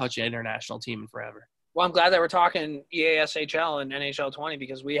haven't touched an international team in forever. Well, I'm glad that we're talking EASHL and NHL 20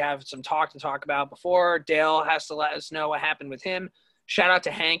 because we have some talk to talk about before. Dale has to let us know what happened with him. Shout out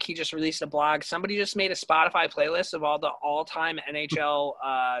to Hank. He just released a blog. Somebody just made a Spotify playlist of all the all-time NHL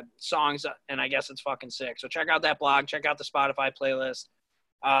songs, and I guess it's fucking sick. So check out that blog. Check out the Spotify playlist.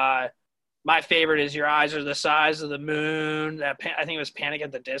 My favorite is Your Eyes Are the Size of the Moon. I think it was Panic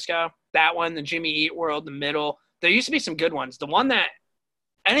at the Disco. That one, the Jimmy Eat World, the Middle. There used to be some good ones. The one that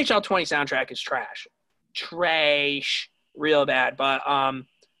NHL 20 soundtrack is trash. Trash. Real bad. But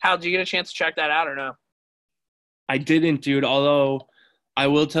Hal, did you get a chance to check that out or no? I didn't, dude, although I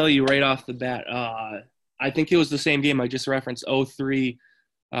will tell you right off the bat, I think it was the same game I just referenced, 03.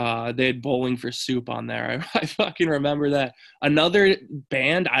 They had Bowling for Soup on there. I fucking remember that. Another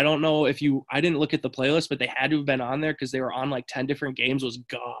band, I don't know if I didn't look at the playlist, but they had to have been on there because they were on like 10 different games, was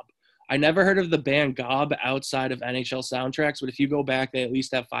Gob. I never heard of the band Gob outside of NHL soundtracks, but if you go back, they at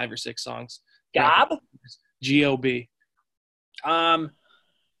least have 5 or 6 songs. Gob? G-O-B. 1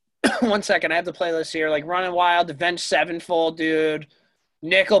 second, I have the playlist here. Like Running Wild, Avenged Sevenfold, dude.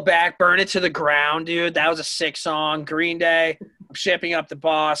 Nickelback, Burn It to the Ground, dude. That was a sick song. Green Day, I'm Shipping Up to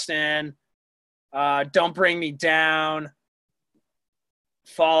Boston. Don't Bring Me Down.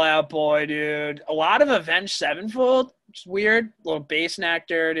 Fall Out Boy, dude. A lot of Avenged Sevenfold. It's weird. Little bass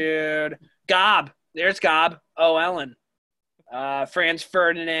nectar, dude. Gob. There's Gob. Oh, Ellen. Franz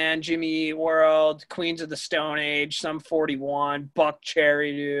Ferdinand, Jimmy Eat World, Queens of the Stone Age, Sum 41, Buck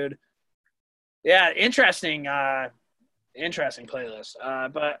Cherry, dude. Yeah, interesting playlist.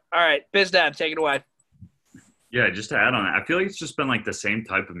 But all right, BizDev, take it away. Yeah, just to add on that, I feel like it's just been like the same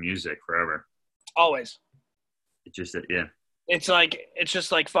type of music forever. Always. It just, yeah. It's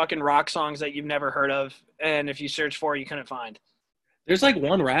just like fucking rock songs that you've never heard of, and if you search for it, you couldn't find. There's like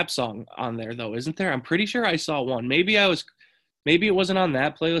one rap song on there though, isn't there? I'm pretty sure I saw one. Maybe it wasn't on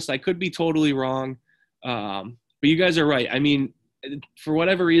that playlist. I could be totally wrong. But you guys are right. I mean, for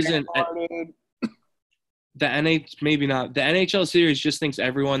whatever reason, the NHL series just thinks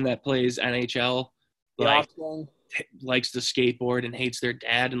everyone that plays NHL likes to skateboard and hates their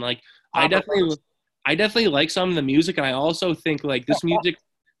dad. And like, I definitely like some of the music. And I also think like the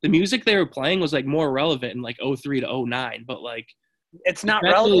music they were playing was like more relevant in like 03 to 09, but like, it's not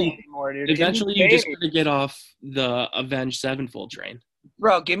relevant anymore, dude. Eventually, you just gotta get off the Avenged Sevenfold train.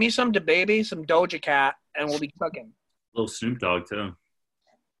 Bro, give me some DaBaby, some Doja Cat, and we'll be cooking. Little Snoop Dogg, too.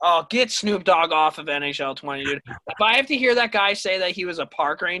 Oh, get Snoop Dogg off of NHL 20, dude. If I have to hear that guy say that he was a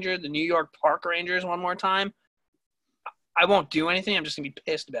park ranger, the New York Park Rangers, one more time, I won't do anything. I'm just going to be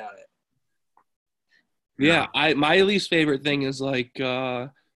pissed about it. Yeah, my least favorite thing is, like,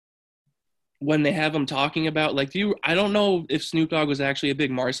 when they have him talking about, like, I don't know if Snoop Dogg was actually a big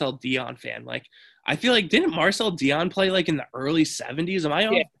Marcel Dion fan. Like, I feel like, didn't Marcel Dion play, like, in the early 70s? Am I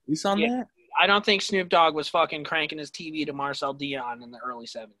off base on that? I don't think Snoop Dogg was fucking cranking his TV to Marcel Dion in the early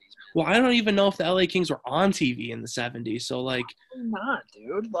 70s. Man. Well, I don't even know if the LA Kings were on TV in the 70s. So, like. Probably not,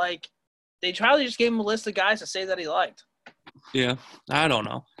 dude. Like, they probably just gave him a list of guys to say that he liked. Yeah, I don't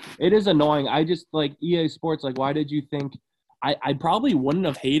know. It is annoying. I just, like, EA Sports, like, why did you think – I probably wouldn't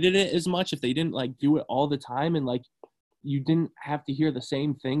have hated it as much if they didn't, like, do it all the time and, like, you didn't have to hear the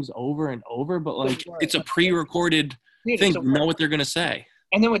same things over and over. But, like, it's a pre-recorded thing. You know what they're going to say.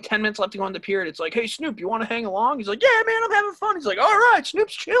 And then with 10 minutes left to go in the period, it's like, hey, Snoop, you want to hang along? He's like, yeah, man, I'm having fun. He's like, all right,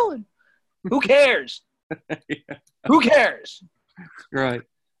 Snoop's chilling. Who cares? Who cares? Right.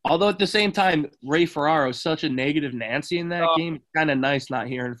 Although at the same time, Ray Ferraro is such a negative Nancy in that game. It's kind of nice not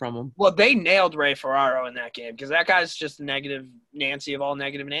hearing from him. Well, they nailed Ray Ferraro in that game because that guy's just a negative Nancy of all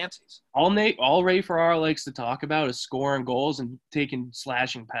negative Nancys. All Ray Ferraro likes to talk about is scoring goals and taking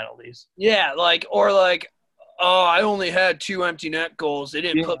slashing penalties. Yeah, oh, I only had 2 empty net goals. They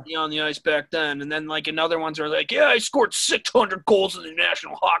didn't put me on the ice back then. And then, like, another ones are like, yeah, I scored 600 goals in the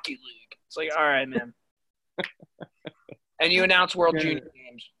National Hockey League. It's like, all right, man. And you announce World Junior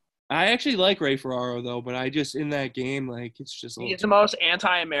games. I actually like Ray Ferraro, though, but I just, in that game, like, it's just He's the most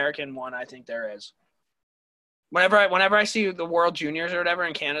anti-American one I think there is. Whenever I see the World Juniors or whatever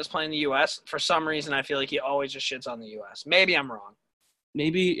and Canada's playing the U.S., for some reason I feel like he always just shits on the U.S. Maybe I'm wrong.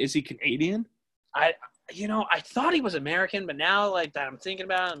 Maybe, is he Canadian? I thought he was American, but now, like, that I'm thinking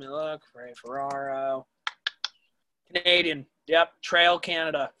about it, I mean, look, Ray Ferraro. Canadian. Yep, Trail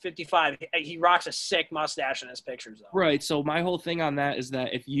Canada, 55. He rocks a sick mustache in his pictures, though. Right, so my whole thing on that is that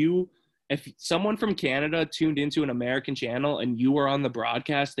if someone from Canada tuned into an American channel and you were on the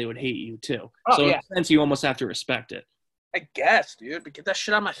broadcast, they would hate you too. Oh, so yeah. in a sense, you almost have to respect it. I guess, dude. But get that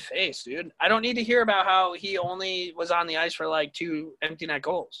shit on my face, dude. I don't need to hear about how he only was on the ice for, like, 2 empty net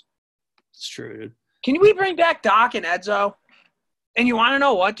goals. It's true, dude. Can we bring back Doc and Edzo? And you want to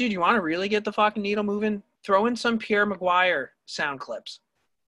know what, dude? You want to really get the fucking needle moving? Throw in some Pierre Maguire sound clips.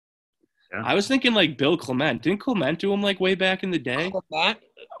 Yeah. I was thinking, like, Bill Clement. Didn't Clement do him, like, way back in the day? Clement?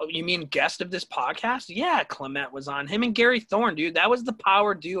 Oh, you mean guest of this podcast? Yeah, Clement was on. Him and Gary Thorne, dude. That was the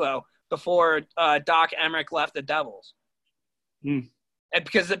power duo before Doc Emmerich left the Devils. Hmm. And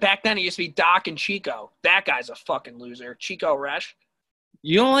because back then it used to be Doc and Chico. That guy's a fucking loser. Chico Resch.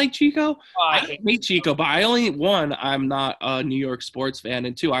 You don't like Chico? Oh, I hate Chico, but I'm not a New York sports fan,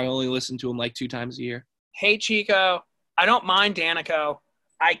 and 2, I only listen to him, like, 2 times a year. Hey, Chico. I don't mind Danico.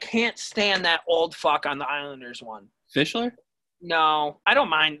 I can't stand that old fuck on the Islanders one. Fischler? No, I don't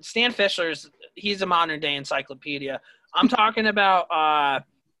mind. Stan he's a modern-day encyclopedia. I'm talking about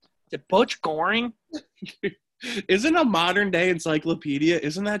the Butch Goring. Isn't a modern-day encyclopedia,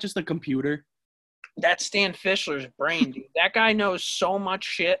 isn't that just a computer? That's Stan Fischler's brain, dude. That guy knows so much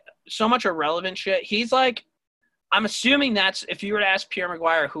shit, so much irrelevant shit. He's like, I'm assuming that's, if you were to ask Pierre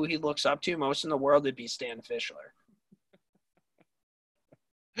Maguire who he looks up to most in the world, it'd be Stan Fischler.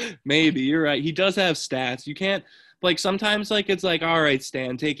 Maybe, you're right. He does have stats. You can't, like, sometimes, like, it's like, all right,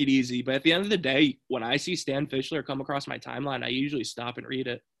 Stan, take it easy. But at the end of the day, when I see Stan Fischler come across my timeline, I usually stop and read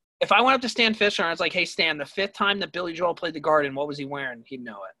it. If I went up to Stan Fischler and I was like, hey, Stan, the 5th time that Billy Joel played the Garden, what was he wearing? He'd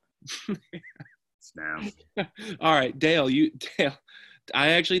know it. Now. All right, Dale, I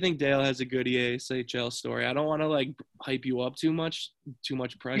actually think Dale has a good EASHL story. I don't want to, like, hype you up too much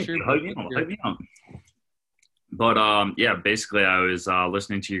pressure. But yeah, basically I was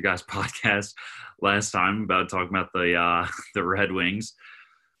listening to your guys' podcast last time about talking about the Red Wings.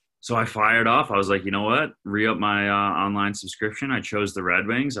 So I fired off. I was like, you know what? Re-up my online subscription. I chose the Red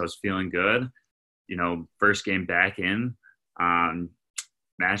Wings. I was feeling good. You know, first game back in.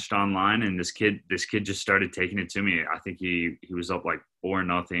 Matched online, and this kid just started taking it to me. I think he was up like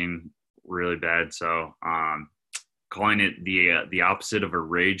 4-0, really bad. So calling it the opposite of a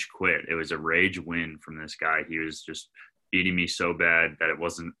rage quit. It was a rage win from this guy. He was just beating me so bad that it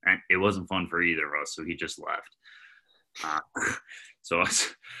wasn't fun for either of us. So he just left. So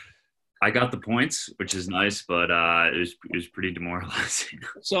I got the points, which is nice, but it was pretty demoralizing.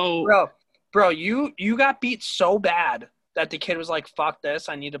 So bro, you got beat so bad that the kid was like, fuck this,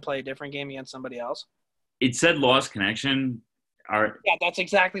 I need to play a different game against somebody else? It said lost connection. Yeah, that's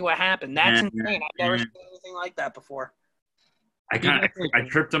exactly what happened. That's insane. I've never seen anything like that before. I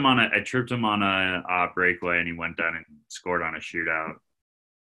tripped him on a breakaway, and he went down and scored on a shootout.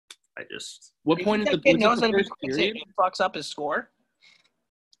 What point of the kid knows that first if period? he fucks up his score?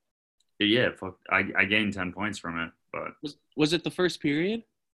 Yeah, I gained 10 points from it, but Was it the first period?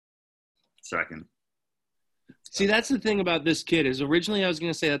 Second. See, that's the thing about this kid is originally I was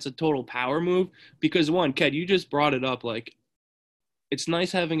going to say that's a total power move because, one, Ked, you just brought it up. Like, it's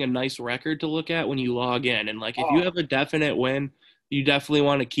nice having a nice record to look at when you log in. And, like, if you have a definite win, you definitely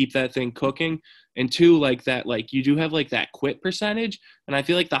want to keep that thing cooking. And, 2, like that, like, you do have, like, that quit percentage. And I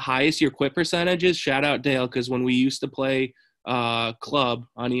feel like the highest your quit percentage is, shout out Dale, because when we used to play club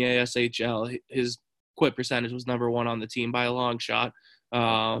on EASHL, his quit percentage was number 1 on the team by a long shot.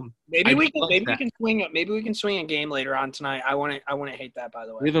 Maybe we can swing a game later on tonight. I wouldn't hate that, by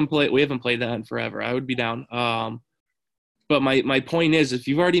the way. We haven't played that in forever. I would be down. But my point is, if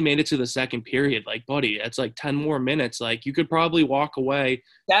you've already made it to the second period, like, buddy, that's like 10 more minutes. Like, you could probably walk away.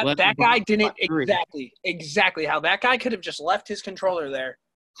 That guy didn't exactly how that guy could have just left his controller there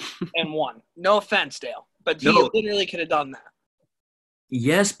and won. No offense, Dale, but he literally could have done that.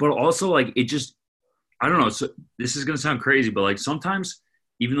 Yes, but also, like, it just – I don't know. So this is going to sound crazy, but, like, sometimes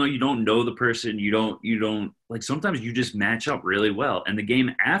even though you don't know the person, you don't like, sometimes you just match up really well. And the game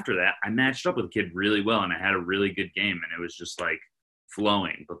after that, I matched up with a kid really well, and I had a really good game, and it was just, like,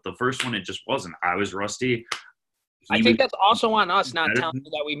 flowing. But the first one, it just wasn't. I was rusty. I think that's also on us not better telling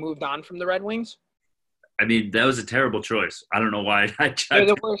you that we moved on from the Red Wings. I mean, that was a terrible choice. I don't know why. They're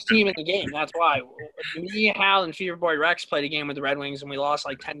the worst team in the game. That's why. Me, Hal, and Fever Boy Rex played a game with the Red Wings, and we lost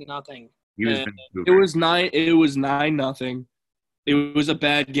like 10-0. He was It was 9-0. It was a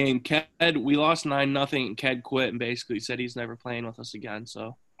bad game. We lost 9-0, and Ked quit and basically said he's never playing with us again.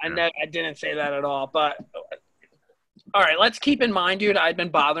 So I didn't say that at all. But all right, let's keep in mind, dude. I'd been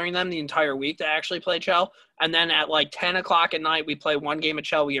bothering them the entire week to actually play Chell, and then at like 10 o'clock at night, we play one game of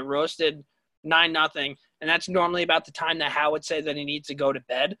Chell. We get roasted 9-0, and that's normally about the time that Hal would say that he needs to go to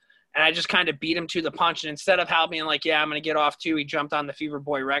bed. And I just kind of beat him to the punch. And instead of Hal being like, yeah, I'm going to get off too, he jumped on the Fever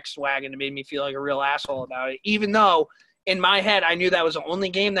Boy Rex wagon and made me feel like a real asshole about it. Even though in my head, I knew that was the only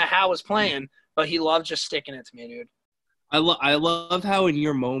game that Hal was playing, but he loved just sticking it to me, dude. I love how in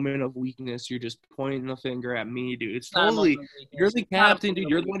your moment of weakness, you're just pointing the finger at me, dude. It's totally – you're the captain, dude.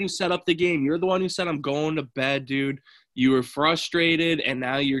 You're the one who set up the game. You're the one who said I'm going to bed, dude. You were frustrated, and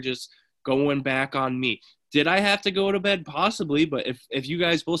now you're just going back on me. Did I have to go to bed? Possibly, but if you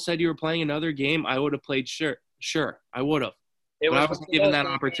guys both said you were playing another game, I would have played Sure, I would have. But I wasn't given that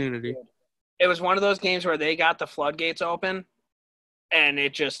opportunity. It was one of those games where they got the floodgates open, and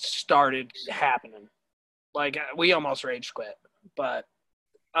it just started happening. Like, we almost rage quit. But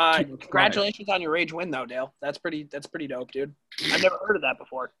congratulations on your rage win, though, Dale. That's pretty dope, dude. I've never heard of that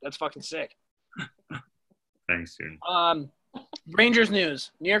before. That's fucking sick. Thanks, dude. Rangers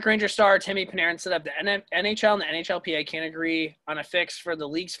news. New York Rangers star Timmy Panarin said that the NHL and the NHLPA can't agree on a fix for the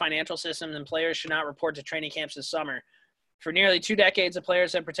league's financial system, and players should not report to training camps this summer. For nearly 2 decades, the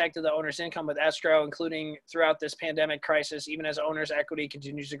players have protected the owner's income with escrow, including throughout this pandemic crisis, even as owner's equity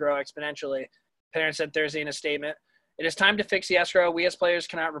continues to grow exponentially. Panarin said Thursday in a statement, "It is time to fix the escrow. We as players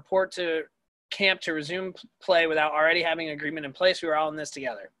cannot report to camp to resume play without already having an agreement in place. We are all in this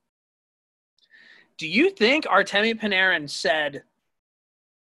together." Do you think Artemi Panarin said,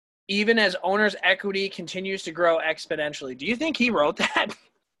 even as owner's equity continues to grow exponentially? Do you think he wrote that?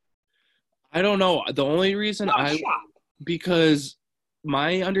 I don't know. The only reason because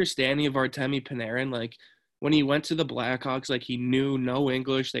my understanding of Artemi Panarin, like when he went to the Blackhawks, like he knew no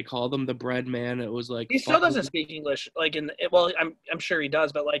English. They called him the bread man. It was like he still doesn't speak English. Like I'm sure he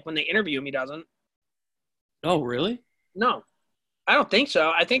does, but like when they interview him, he doesn't. Oh, really? No, I don't think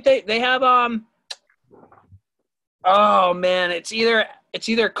so. I think they have oh man, it's either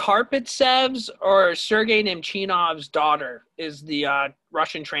Karpetsev's or Sergei Nemchinov's daughter is the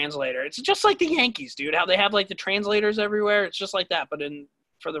Russian translator. It's just like the Yankees, dude. How they have like the translators everywhere. It's just like that, but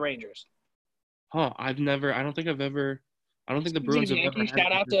for the Rangers. Huh? I don't think the Bruins have ever.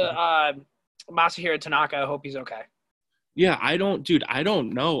 Shout out to Masahiro Tanaka. I hope he's okay. Yeah, I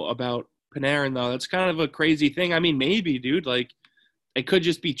don't know about Panarin though. That's kind of a crazy thing. I mean, maybe, dude. Like, it could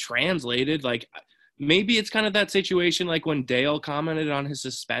just be translated. Like, maybe it's kind of that situation like when Dale commented on his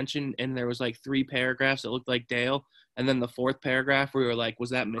suspension and there was like 3 paragraphs that looked like Dale, and then the 4th paragraph we were like, was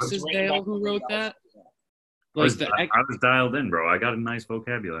that Mrs. Dale who wrote that? Like I was dialed in, bro. I got a nice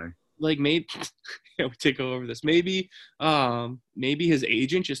vocabulary. Like maybe we take over this. Maybe his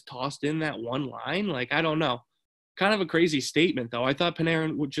agent just tossed in that one line. Like, I don't know. Kind of a crazy statement though. I thought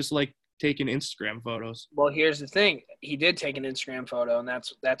Panarin would just like taking Instagram photos. Well, here's the thing. He did take an Instagram photo, and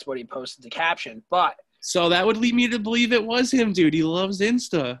that's what he posted the caption. But so that would lead me to believe it was him, dude. He loves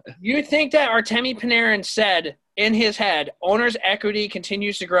Insta. You think that Artemi Panarin said in his head, owner's equity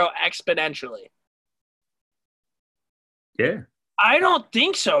continues to grow exponentially? Yeah. I don't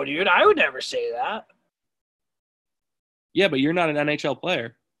think so, dude. I would never say that. Yeah, but you're not an NHL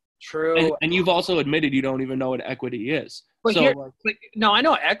player. True. And you've also admitted you don't even know what equity is. But no, I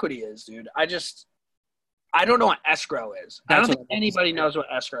know what equity is, dude. I don't know what escrow is. I don't think anybody knows what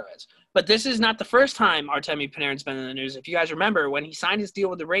escrow is. But this is not the first time Artemi Panarin's been in the news. If you guys remember, when he signed his deal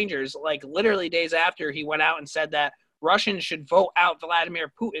with the Rangers, like literally days after, he went out and said that Russians should vote out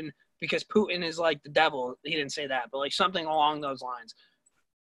Vladimir Putin because Putin is like the devil. He didn't say that, but like something along those lines.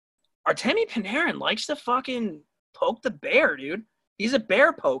 Artemi Panarin likes to fucking poke the bear, dude. He's a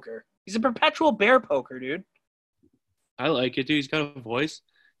bear poker. He's a perpetual bear poker, dude. I like it, dude. He's got a voice.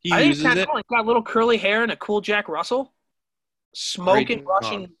 He I think uses it. Cool. He's got little curly hair and a cool Jack Russell. Smoking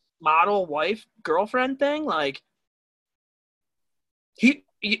Russian model wife, girlfriend thing. Like, Artemi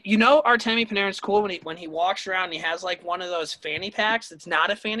Panarin's cool when he walks around and he has like one of those fanny packs. It's not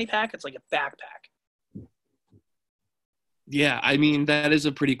a fanny pack. It's like a backpack. Yeah, I mean, that is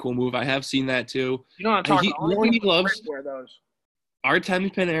a pretty cool move. I have seen that too. You know what I'm talking about? He loves wear those.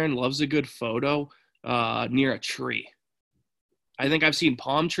 Artemi Panarin loves a good photo near a tree. I think I've seen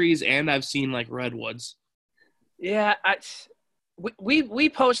palm trees and I've seen like redwoods. Yeah, we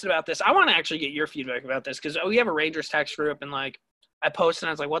posted about this. I want to actually get your feedback about this because we have a Rangers text group, and like I posted and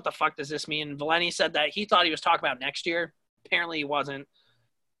I was like, what the fuck does this mean? And Valeni said that he thought he was talking about next year. Apparently he wasn't.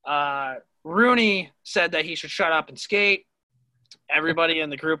 Rooney said that he should shut up and skate. Everybody in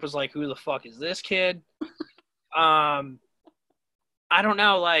the group was like, who the fuck is this kid? I don't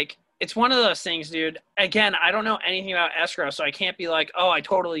know. Like, it's one of those things, dude. Again, I don't know anything about escrow, so I can't be like, oh, I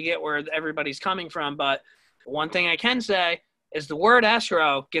totally get where everybody's coming from. But one thing I can say is the word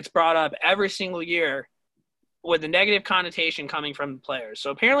escrow gets brought up every single year with a negative connotation coming from the players.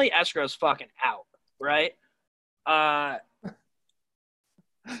 So apparently escrow's fucking out, right? I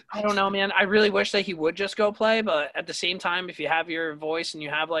don't know, man. I really wish that he would just go play, but at the same time, if you have your voice and you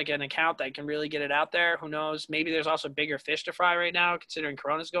have like an account that can really get it out there, who knows? Maybe there's also bigger fish to fry right now, considering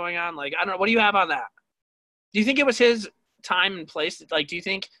Corona's going on. Like, I don't know. What do you have on that? Do you think it was his time and place? Like, do you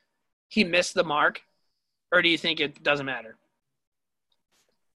think he missed the mark, or do you think it doesn't matter?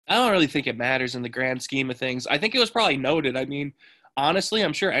 I don't really think it matters in the grand scheme of things. I think it was probably noted. I mean, honestly,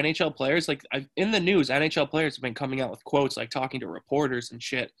 I'm sure NHL players, like in the news, NHL players have been coming out with quotes, like talking to reporters and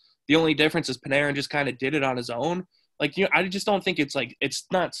shit. The only difference is Panarin just kind of did it on his own. Like, you know, I just don't think it's like, it's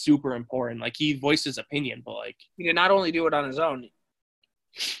not super important. Like, he voiced his opinion, but like. He did not only do it on his own.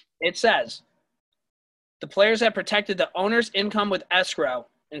 It says, the players have protected the owner's income with escrow,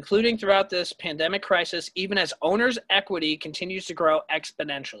 including throughout this pandemic crisis, even as owner's equity continues to grow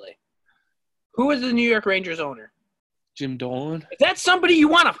exponentially. Who is the New York Rangers owner? Jim Dolan. Is that somebody you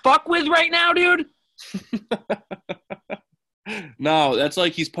want to fuck with right now, dude? No, that's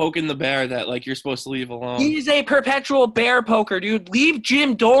like he's poking the bear that like you're supposed to leave alone. He's a perpetual bear poker, dude. Leave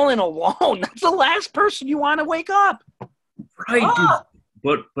Jim Dolan alone. That's the last person you want to wake up. Right,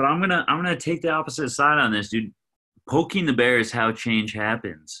 dude. But I'm gonna take the opposite side on this, dude. Poking the bear is how change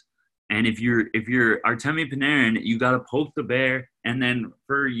happens. And if you're Artemi Panarin, you got to poke the bear, and then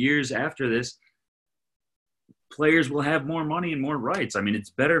for years after this, players will have more money and more rights. I mean,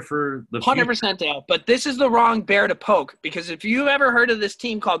 it's better for the 100%, Dale. But this is the wrong bear to poke, because if you've ever heard of this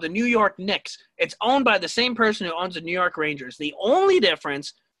team called the New York Knicks, it's owned by the same person who owns the New York Rangers. The only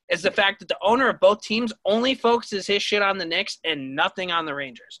difference is the fact that the owner of both teams only focuses his shit on the Knicks and nothing on the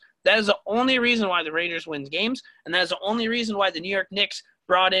Rangers. That is the only reason why the Rangers win games, and that is the only reason why the New York Knicks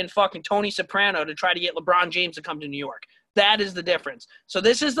brought in fucking Tony Soprano to try to get LeBron James to come to New York. That is the difference. So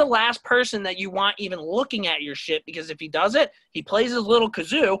this is the last person that you want even looking at your shit, because if he does it, he plays his little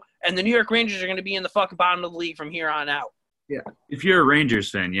kazoo, and the New York Rangers are going to be in the fucking bottom of the league from here on out. Yeah. If you're a Rangers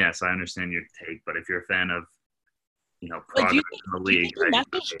fan, yes, I understand your take. But if you're a fan of, product in the league. Do you think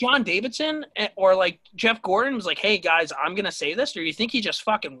he messaged John Davidson or like Jeff Gordon was like, hey, guys, I'm going to say this? Or do you think he just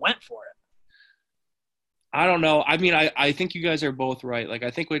fucking went for it? I don't know. I mean, I think you guys are both right. Like, I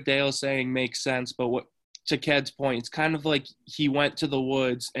think what Dale's saying makes sense, but what to Ked's point, it's kind of like he went to the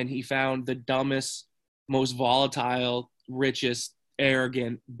woods and he found the dumbest, most volatile, richest,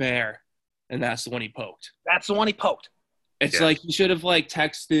 arrogant bear, and that's the one he poked. That's the one he poked. It's like he should have like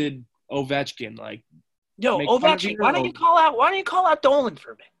texted Ovechkin, like, yo, Ovechkin, why don't you call out Dolan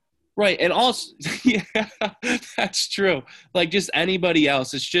for me? Right, and also, yeah, that's true. Like, just anybody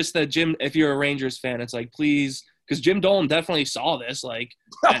else. It's just that Jim, if you're a Rangers fan, it's like, please, because Jim Dolan definitely saw this. Like,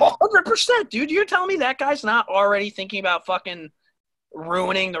 100%, dude. You're telling me that guy's not already thinking about fucking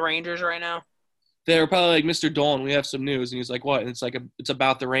ruining the Rangers right now? They were probably like, Mr. Dolan, we have some news. And he's like, what? And it's like, it's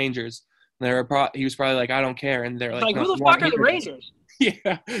about the Rangers. And he was probably like, I don't care. And they're like, who the fuck are the Rangers?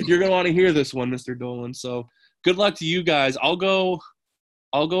 Yeah, you're going to want to hear this one, Mr. Dolan. So good luck to you guys. I'll go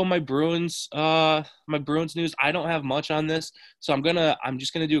my Bruins news. I don't have much on this, so I'm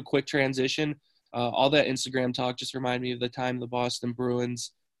just gonna do a quick transition. All that Instagram talk just reminded me of the time the Boston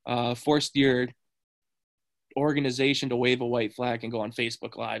Bruins forced your organization to wave a white flag and go on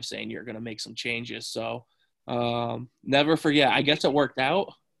Facebook Live saying you're gonna make some changes. So never forget. I guess it worked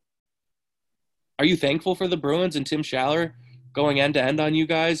out. Are you thankful for the Bruins and Tim Schaller going end to end on you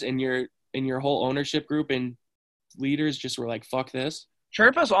guys and your whole ownership group and leaders just were like, fuck this?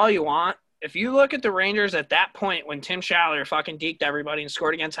 Chirp us all you want. If you look at the Rangers at that point when Tim Schaller fucking deked everybody and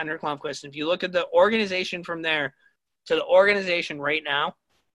scored against Henrik Lundqvist, and if you look at the organization from there to the organization right now,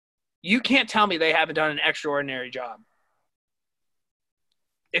 you can't tell me they haven't done an extraordinary job.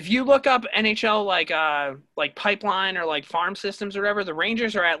 If you look up NHL like pipeline or like farm systems or whatever, the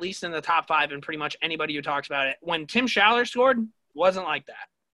Rangers are at least in the top 5 and pretty much anybody who talks about it. When Tim Schaller scored, it wasn't like that.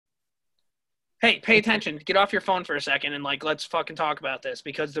 Hey, pay attention. Get off your phone for a second and let's fucking talk about this,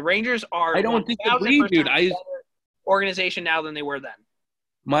 because the Rangers are I don't disagree, dude. Organization now than they were then.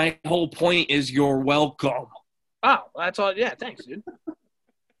 My whole point is you're welcome. Oh, that's all. Yeah, thanks, dude.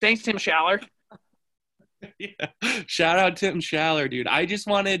 Thanks, Tim Schaller. Yeah. Shout out Tim Schaller, dude.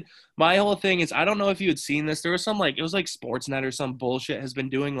 My whole thing is, I don't know if you had seen this. There was it was like Sportsnet or some bullshit has been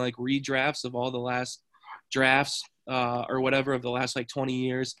doing like redrafts of all the last drafts or whatever of the last like 20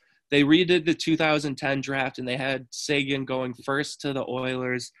 years. They redid the 2010 draft and they had Sagan going first to the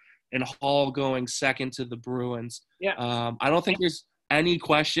Oilers and Hall going second to the Bruins. Yeah. I don't think there's any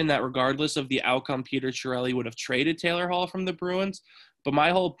question that regardless of the outcome, Peter Chiarelli would have traded Taylor Hall from the Bruins. But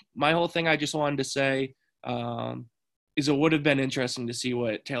my whole thing I just wanted to say is it would have been interesting to see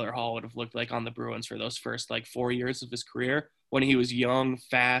what Taylor Hall would have looked like on the Bruins for those first like 4 years of his career when he was young,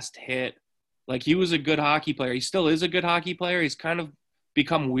 fast, hit. Like he was a good hockey player. He still is a good hockey player. He's kind of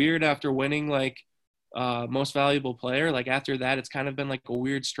become weird after winning like most valuable player. Like after that, it's kind of been like a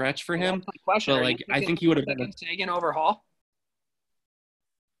weird stretch for him. Question, but like I think he would have been Sagan over Hall.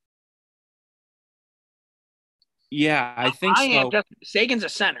 Yeah, I think so. Sagan's a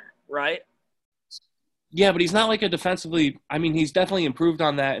center, right? Yeah, but he's not like a defensively. I mean, he's definitely improved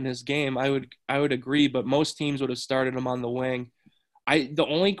on that in his game. I would agree, but most teams would have started him on the wing. The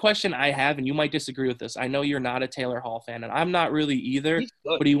only question I have, and you might disagree with this, I know you're not a Taylor Hall fan, and I'm not really either.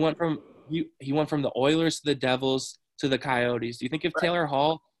 But he went from the Oilers to the Devils to the Coyotes. Do you think if Taylor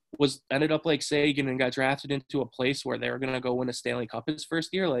Hall ended up like Sagan and got drafted into a place where they were going to go win a Stanley Cup his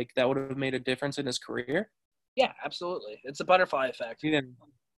first year, like that would have made a difference in his career? Yeah, absolutely. It's a butterfly effect.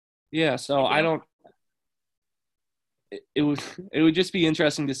 Yeah. So I don't. It would just be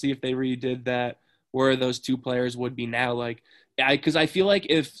interesting to see if they redid that, where those two players would be now. Like, because I feel like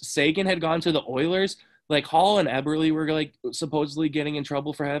if Sagan had gone to the Oilers, like Hall and Eberle were like supposedly getting in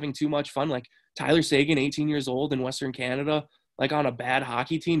trouble for having too much fun. Like Tyler Sagan, 18 years old in Western Canada, like on a bad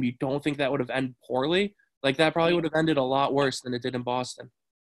hockey team, you don't think that would have ended poorly? Like that probably would have ended a lot worse than it did in Boston.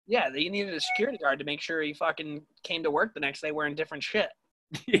 Yeah, they needed a security guard to make sure he fucking came to work the next day wearing different shit.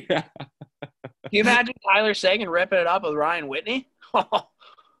 Yeah. Can you imagine Tyler Sagan ripping it up with Ryan Whitney?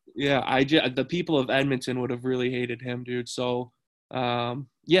 Yeah, the people of Edmonton would have really hated him, dude. So, Dale,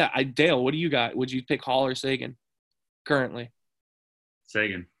 what do you got? Would you pick Hall or Sagan currently?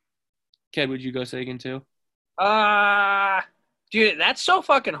 Sagan. Ked, would you go Sagan too? Dude, that's so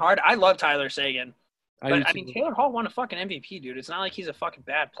fucking hard. I love Tyler Sagan. But, I mean, too. Taylor Hall won a fucking MVP, dude. It's not like he's a fucking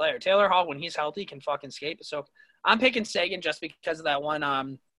bad player. Taylor Hall, when he's healthy, can fucking skate. So I'm picking Sagan just because of that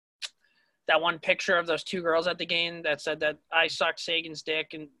one picture of those two girls at the game that said that I sucked Sagan's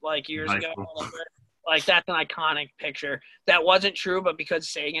dick and like years ago. Like that's an iconic picture. That wasn't true, but because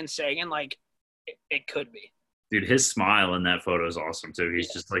Sagan, like it could be. Dude, his smile in that photo is awesome too.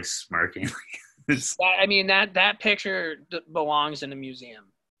 He's just like smirking. that picture belongs in a museum.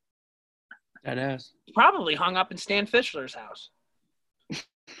 That is Probably hung up in Stan Fischler's house.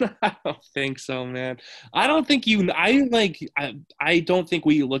 I don't think so, man. I don't think we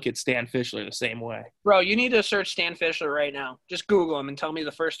look at Stan Fischler the same way. Bro, you need to search Stan Fischler right now. Just Google him and tell me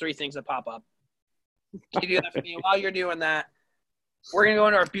the first three things that pop up. Can you do that for me? While you're doing that, we're going to go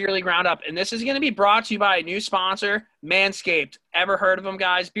into our Beer League Roundup, and this is going to be brought to you by a new sponsor, Manscaped. Ever heard of them,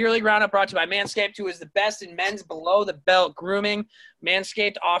 guys? Beer League Roundup brought to you by Manscaped, who is the best in men's below-the-belt grooming.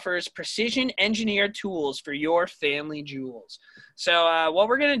 Manscaped offers precision-engineered tools for your family jewels. So what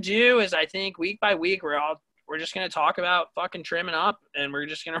we're going to do is, I think, week by week, we're just going to talk about fucking trimming up, and we're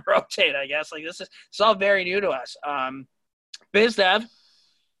just going to rotate, I guess. Like, it's all very new to us. BizDev,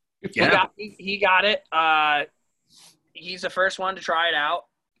 he got it. He's the first one to try it out.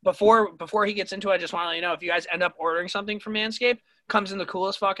 Before he gets into it, I just want to let you know, if you guys end up ordering something from Manscaped, comes in the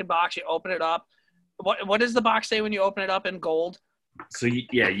coolest fucking box. You open it up. What does the box say when you open it up in gold? So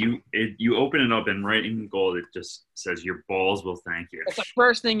you open it up and right in gold it just says your balls will thank you. It's the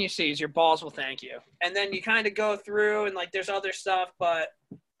first thing you see is your balls will thank you, and then you kind of go through and like there's other stuff, but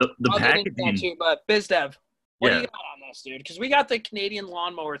the packaging too. But BizDev, what do you got on this, dude? Because we got the Canadian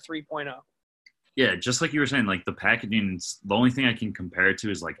Lawnmower 3.0. Yeah, just like you were saying, like the packaging, the only thing I can compare it to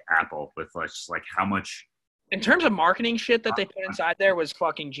is like Apple with like just like how much. In terms of marketing shit that they put inside there was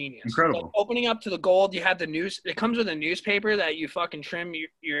fucking genius. Incredible. Like opening up to the gold, you have the news. It comes with a newspaper that you fucking trim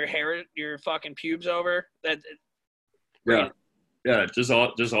your hair, your fucking pubes over. Yeah, just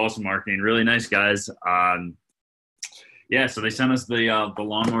awesome marketing. Really nice guys. So they sent us the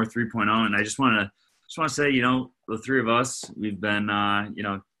Lawnmower 3.0, and I just want to say, the three of us, we've been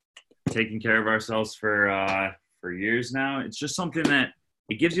taking care of ourselves for years now. It's just something that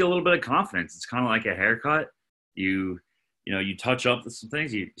it gives you a little bit of confidence. It's kind of like a haircut. You touch up some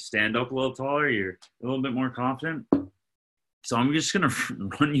things. You stand up a little taller. You're a little bit more confident. So I'm just gonna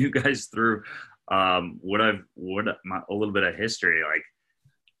run you guys through a little bit of history. Like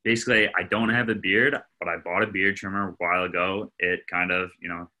basically, I don't have a beard, but I bought a beard trimmer a while ago. It kind of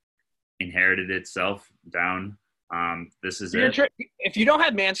inherited itself down. This is Beard it. If you don't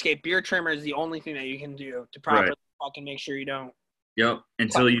have Manscaped, beard trimmer is the only thing that you can do to properly Right. fucking make sure you don't. Yep.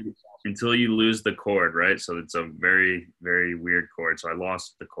 Until you lose the cord, right? So it's a very, very weird cord. So I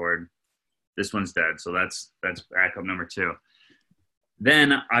lost the cord. This one's dead. So that's backup number 2.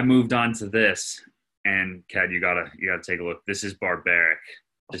 Then I moved on to this, and Kat, you gotta take a look. This is barbaric.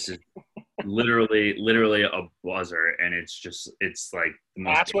 This is literally a buzzer, and it's like the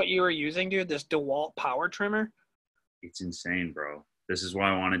most. That's what you were using, dude. This DeWalt power trimmer. It's insane, bro. This is why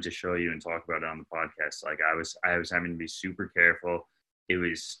I wanted to show you and talk about it on the podcast. Like I was having to be super careful. It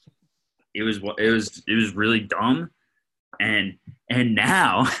was really dumb. And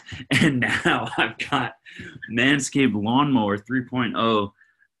now I've got Manscaped Lawnmower 3.0,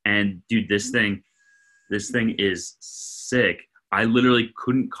 and dude, this thing is sick. I literally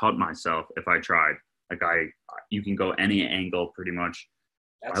couldn't cut myself if I tried. Like you can go any angle pretty much.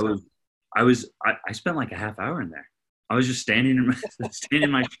 I spent like a half hour in there. I was just standing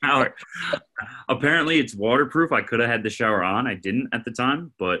in my shower. Apparently it's waterproof. I could have had the shower on. I didn't at the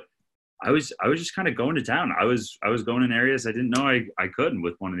time, but I was just kind of going to town. I was going in areas I didn't know I could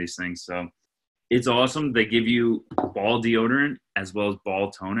with one of these things. So it's awesome. They give you ball deodorant as well as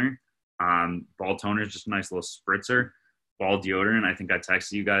ball toner. Ball toner is just a nice little spritzer. Ball deodorant, I think I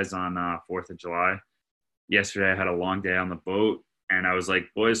texted you guys on 4th of July. Yesterday I had a long day on the boat, and I was like,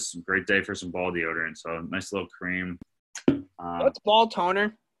 boys, great day for some ball deodorant. So nice little cream. What's ball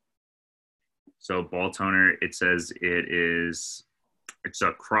toner? So ball toner, it says it's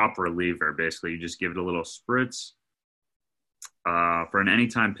a crop reliever. Basically, you just give it a little spritz. For an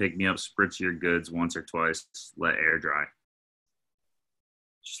anytime pick-me-up, spritz your goods once or twice. Let air dry.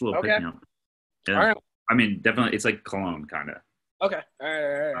 Just a little pick-me-up. Yeah. All right. I mean, definitely, it's like cologne, kind of. Okay. All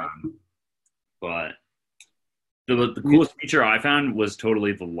right. But the coolest feature I found was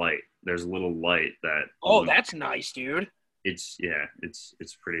totally the light. There's a little light that. Oh, that's nice, dude. It's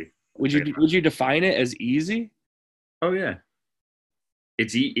pretty. Would you define it as easy? Oh yeah.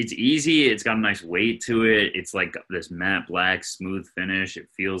 It's easy. It's got a nice weight to it. It's like this matte black, smooth finish.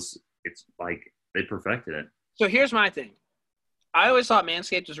 It's like they perfected it. So here's my thing. I always thought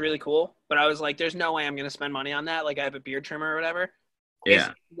Manscaped was really cool, but I was like, there's no way I'm going to spend money on that. Like I have a beard trimmer or whatever. Yeah. Is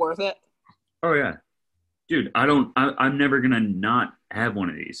it worth it? Oh yeah. Dude, I'm never going to not have one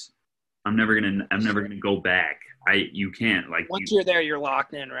of these. I'm never going to go back. You can't like once you're there, you're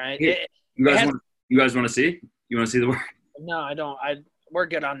locked in, right? Yeah. You guys want to see? You want to see the work? No, I don't. We're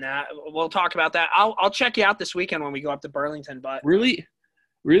good on that. We'll talk about that. I'll check you out this weekend when we go up to Burlington. But really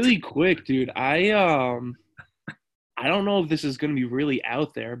quick, dude. I don't know if this is gonna be really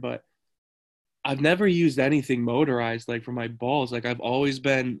out there, but I've never used anything motorized like for my balls. Like I've always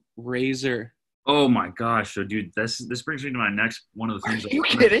been razor. Oh my gosh, so dude, this brings me to my next one of the things. Are you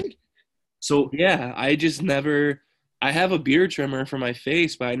kidding? So yeah, I just never. I have a beard trimmer for my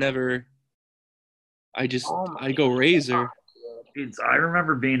face, but I go razor. Dude, I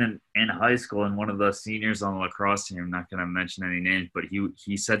remember being in high school, and one of the seniors on the lacrosse team, I'm not going to mention any names, but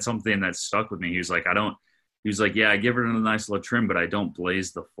he said something that stuck with me. He was like, yeah, I give it a nice little trim, but I don't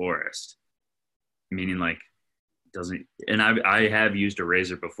blaze the forest. Meaning like, doesn't, and I have used a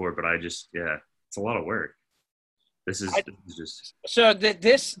razor before, but it's a lot of work. This is just. So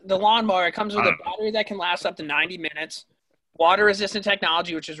the lawnmower, it comes with a battery that can last up to 90 minutes. Water resistant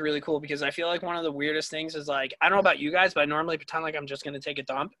technology, which is really cool because I feel like one of the weirdest things is like, I don't know about you guys, but I normally pretend like I'm just going to take a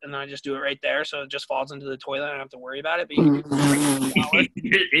dump and then I just do it right there. So it just falls into the toilet. I don't have to worry about it. But you can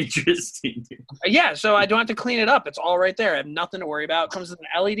Interesting. Yeah. So I don't have to clean it up. It's all right there. I have nothing to worry about. It comes with an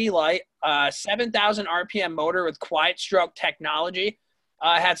LED light, 7,000 RPM motor with quiet stroke technology.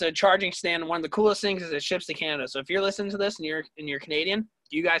 It has a charging stand. One of the coolest things is it ships to Canada. So if you're listening to this and you're Canadian,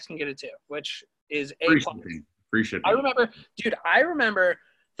 you guys can get it too, which is a free shipping. I remember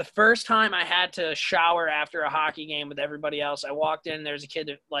the first time I had to shower after a hockey game with everybody else. I walked in, there's a kid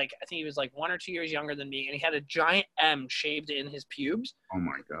that, like, I think he was like 1 or 2 years younger than me, and he had a giant M shaved in his pubes. Oh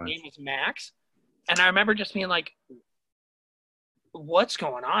my gosh. His name was Max. And I remember just being like, what's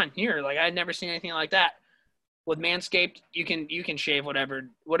going on here? Like, I'd never seen anything like that. With Manscaped, you can shave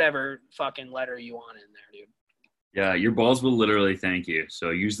whatever fucking letter you want in there, dude. Yeah, your balls will literally thank you. So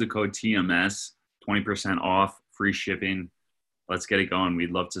use the code TMS, 20% off, free shipping. Let's get it going. We'd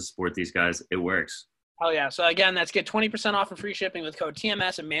love to support these guys. It works. Hell yeah. So again, that's get 20% off and free shipping with code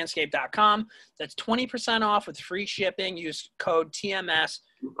TMS at manscaped.com. That's 20% off with free shipping. Use code TMS.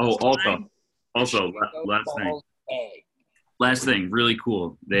 Oh, also, last thing, really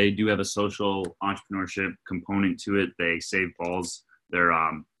cool. They do have a social entrepreneurship component to it. They save balls. They're,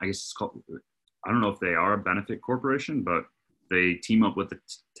 I guess it's called, I don't know if they are a benefit corporation, but they team up with the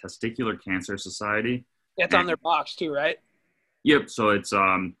Testicular Cancer Society. It's on their box too, right? Yep. So it's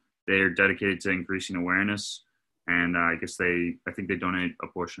they're dedicated to increasing awareness, and I think they donate a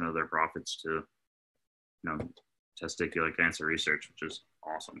portion of their profits to testicular cancer research, which is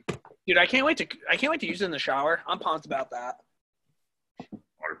awesome. Dude, I can't wait to use it in the shower. I'm pumped about that.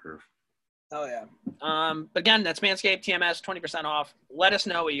 Waterproof. Oh yeah. But again, that's Manscaped TMS, 20% off. Let us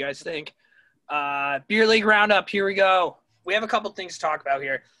know what you guys think. Beer League Roundup. Here we go. We have a couple things to talk about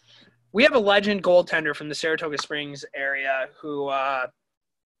here. We have a legend goaltender from the Saratoga Springs area who,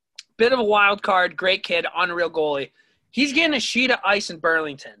 bit of a wild card, great kid, unreal goalie. He's getting a sheet of ice in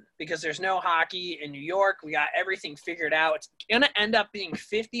Burlington because there's no hockey in New York. We got everything figured out. It's going to end up being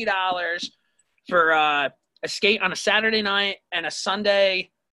 $50 for a skate on a Saturday night and a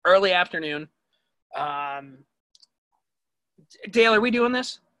Sunday early afternoon. Dale, are we doing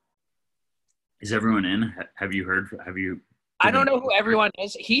this? Is everyone in? Have you heard? I don't know who everyone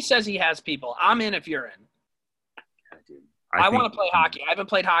is. He says he has people. I'm in if you're in. Yeah, dude. I want to play hockey. I haven't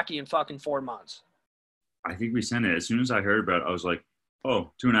played hockey in fucking 4 months. I think we sent it. As soon as I heard about it, I was like,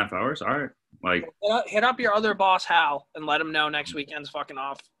 oh, 2.5 hours? All right. Like, hit up your other boss, Hal, and let him know next weekend's fucking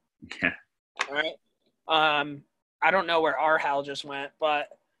off. Yeah. All right. I don't know where our Hal just went, but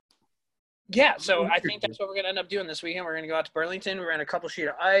yeah, so I think that's what we're going to end up doing this weekend. We're going to go out to Burlington. We're going to a couple sheet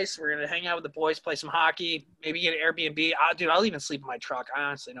of ice. We're going to hang out with the boys, play some hockey, maybe get an Airbnb. Dude, I'll even sleep in my truck. I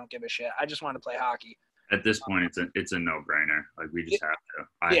honestly don't give a shit. I just want to play hockey. At this point, it's a no-brainer. Like, we just have to.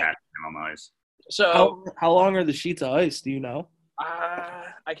 I have to be on the ice. So how long are the sheets of ice? Do you know?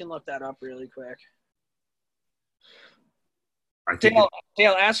 I can look that up really quick. I think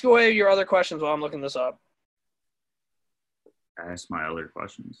Dale, ask away your other questions while I'm looking this up. ask my other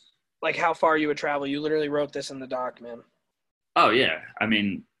questions. Like how far you would travel. You literally wrote this in the doc, man. Oh yeah, I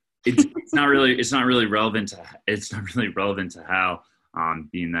mean, it's not really relevant to Hal,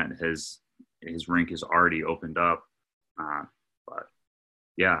 being that his rink is already opened up. But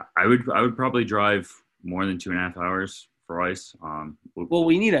yeah, I would probably drive more than 2.5 hours for ice. Well,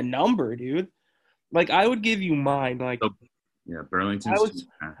 we need a number, dude. Like, I would give you mine. Like, yeah, Burlington's.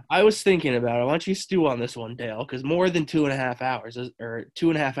 I was thinking about it. Why don't you stew on this one, Dale? Because more than 2.5 hours or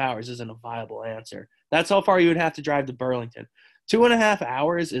 2.5 hours isn't a viable answer. That's how far you would have to drive to Burlington. 2.5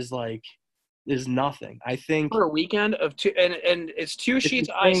 hours is nothing. I think for a weekend of two, and it's two sheets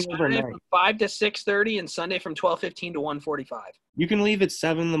of ice Saturday from 5 to 6:30 and Sunday from 12:15 to 1:45. You can leave at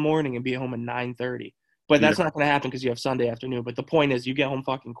 7 in the morning and be home at 9:30. But that's not going to happen because you have Sunday afternoon. But the point is, you get home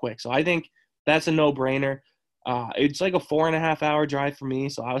fucking quick. So I think that's a no-brainer. It's like a 4.5 hour drive for me.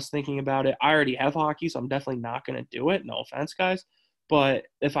 So I was thinking about it. I already have hockey, so I'm definitely not going to do it. No offense, guys. But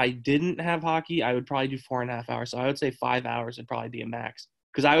if I didn't have hockey, I would probably do 4.5 hours. So I would say 5 hours would probably be a max.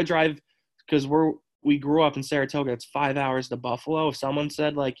 Because I would drive – because we grew up in Saratoga. It's 5 hours to Buffalo. If someone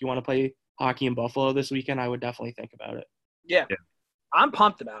said, like, you want to play hockey in Buffalo this weekend, I would definitely think about it. Yeah. I'm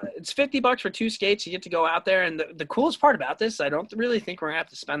pumped about it. It's $50 for 2 skates. You get to go out there. And the coolest part about this, I don't really think we're going to have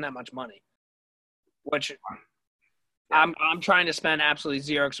to spend that much money. Which I'm trying to spend absolutely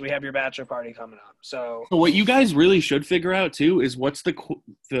zero because we have your bachelor party coming up. So what you guys really should figure out, too, is what's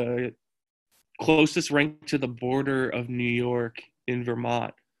the closest rink to the border of New York in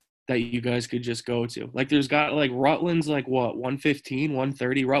Vermont that you guys could just go to. Like, there's got, like, Rutland's, like, what, 115,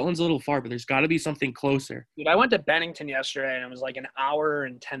 130? Rutland's a little far, but there's got to be something closer. Dude, I went to Bennington yesterday, and it was like an hour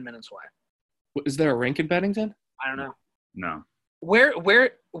and 10 minutes away. Is there a rink in Bennington? I don't know. No.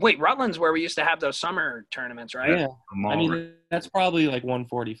 Wait, Rutland's where we used to have those summer tournaments, right? Yeah. I mean, that's probably, like,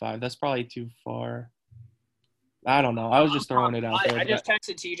 145. That's probably too far. I don't know. I was just throwing it out there. I just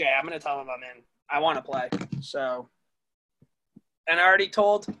texted TJ. I'm going to tell him I'm in. I want to play. So, and I already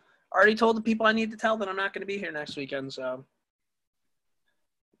told the people I need to tell that I'm not going to be here next weekend. So,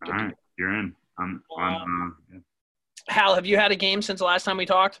 all right, you're in. Hal, have you had a game since the last time we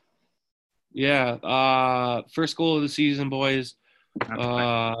talked? Yeah. First goal of the season, boys.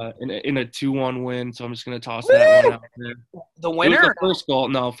 In a 2-1 win. So I'm just going to toss that one out there. The winner? The first goal.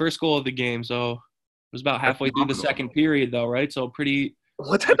 No, first goal of the game. So it was about halfway through the second period, though, right? So pretty.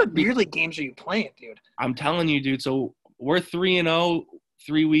 What type of beer league games are you playing, dude? I'm telling you, dude. So we're 3-0,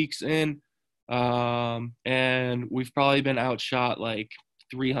 3 weeks in, and we've probably been outshot like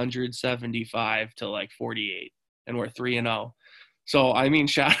 375 to like 48, and we're 3-0. So I mean,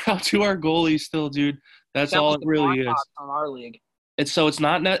 shout out to our goalies still, dude. That's all it really is. On our league. It's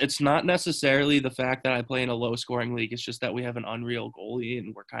not necessarily the fact that I play in a low scoring league. It's just that we have an unreal goalie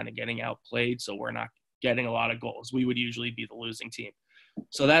and we're kind of getting outplayed, so we're not getting a lot of goals. We would usually be the losing team.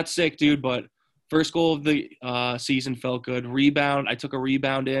 So that's sick, dude. But first goal of the season felt good. Rebound. I took a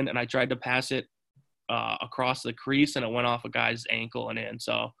rebound in and I tried to pass it across the crease, and it went off a guy's ankle and in.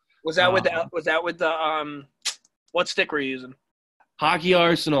 So Was that with the what stick were you using? Hockey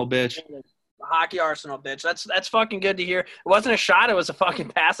Arsenal, bitch. Hockey Arsenal, bitch. That's fucking good to hear. It wasn't a shot. It was a fucking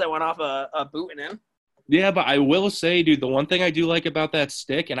pass that went off a boot and in. Yeah, but I will say, dude, the one thing I do like about that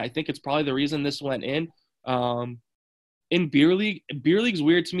stick, and I think it's probably the reason this went in beer league's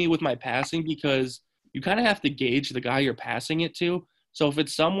weird to me with my passing because you kind of have to gauge the guy you're passing it to. So if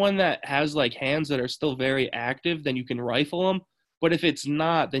it's someone that has like hands that are still very active, then you can rifle them. But if it's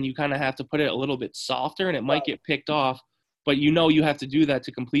not, then you kind of have to put it a little bit softer and it might get picked off. But you have to do that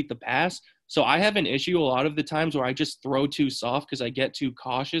to complete the pass. So I have an issue a lot of the times where I just throw too soft because I get too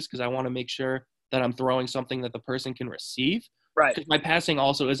cautious because I want to make sure that I'm throwing something that the person can receive. Right. Because my passing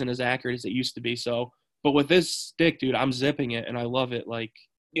also isn't as accurate as it used to be. So, but with this stick, dude, I'm zipping it and I love it. Like,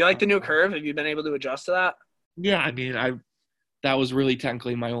 you like the new curve? Have you been able to adjust to that? Yeah, I mean, that was really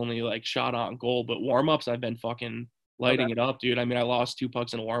technically my only like shot on goal. But warm-ups, I've been fucking lighting it up, dude. I mean, I lost 2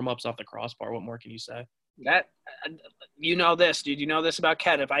 pucks in warm-ups off the crossbar. What more can you say? That you know this, dude. You know this about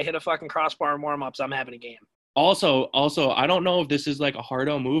Ket. If I hit a fucking crossbar in warm-ups, I'm having a game. Also, I don't know if this is like a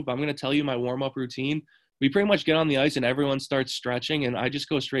hardo move, but I'm going to tell you my warm-up routine. We pretty much get on the ice and everyone starts stretching, and I just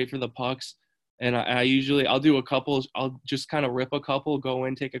go straight for the pucks. And I'll do a couple. I'll just kind of rip a couple, go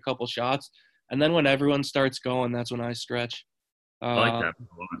in, take a couple shots, and then when everyone starts going, that's when I stretch. I like that.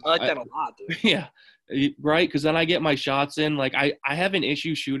 I like that a lot, dude. Yeah, right. Because then I get my shots in. Like I have an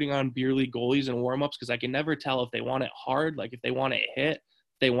issue shooting on beer league goalies and warm-ups because I can never tell if they want it hard, like if they want it hit,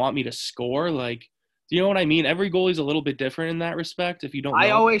 if they want me to score. Like, do you know what I mean? Every goalie's a little bit different in that respect. If you don't,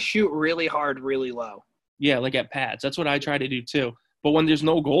 I always shoot really hard, really low. Yeah, like at pads. That's what I try to do too. But when there's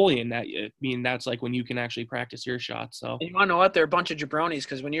no goalie in that, I mean, that's like when you can actually practice your shots. So and you want to know what? They're a bunch of jabronis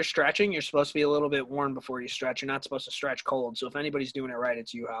because when you're stretching, you're supposed to be a little bit warm before you stretch. You're not supposed to stretch cold. So if anybody's doing it right,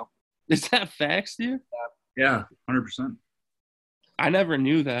 it's you, Hal. Is that facts, dude? Yeah, 100%. I never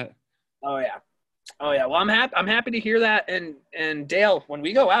knew that. Oh yeah. Well, I'm happy to hear that. And Dale, when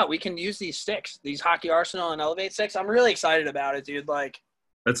we go out, we can use these sticks, these Hockey Arsenal and Elevate sticks. I'm really excited about it, dude. Like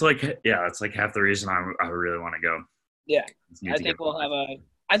that's like half the reason I really want to go. Yeah, I think we'll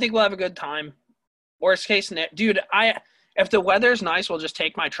have a good time. Worst case, dude, if the weather's nice, we'll just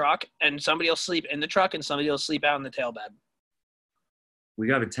take my truck and somebody will sleep in the truck and somebody will sleep out in the tailbed. We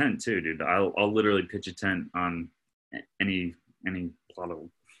got a tent too, dude. I'll literally pitch a tent on any plot of. All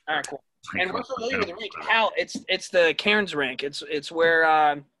right, cool. And we're familiar with the rink. Hal, it's the Cairns rink. It's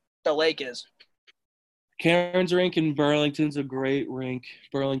where the lake is. Cairns rink in Burlington's a great rink.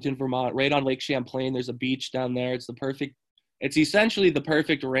 Burlington, Vermont, right on Lake Champlain. There's a beach down there. It's essentially the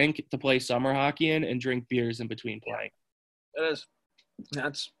perfect rink to play summer hockey in and drink beers in between playing. It is.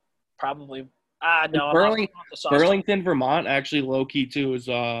 That's probably Burlington, Vermont, actually low key too is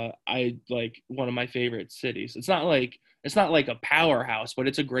I like one of my favorite cities. It's not like a powerhouse, but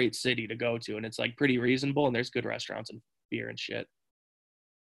it's a great city to go to, and it's like pretty reasonable, and there's good restaurants and beer and shit.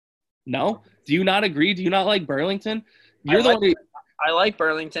 No? Do you not agree? Do you not like Burlington? I like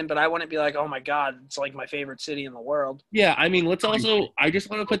Burlington, but I wouldn't be like, oh my God, it's like my favorite city in the world. Yeah, I mean, I just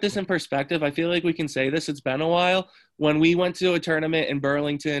want to put this in perspective. I feel like we can say this. It's been a while. When we went to a tournament in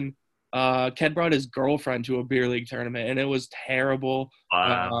Burlington, Ken brought his girlfriend to a beer league tournament, and it was terrible.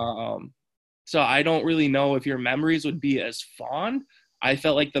 Wow. So I don't really know if your memories would be as fond. I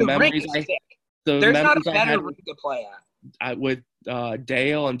felt like the memories there's not a better rink to play at. With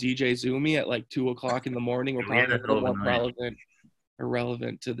Dale and DJ Zumi at like 2:00 in the morning were probably a little more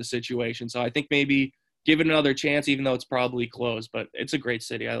relevant to the situation. So I think maybe give it another chance, even though it's probably closed. But it's a great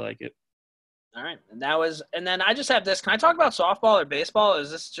city. I like it. All right, and then I just have this. Can I talk about softball or baseball? Or is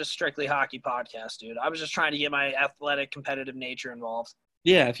this just strictly hockey podcast, dude? I was just trying to get my athletic, competitive nature involved.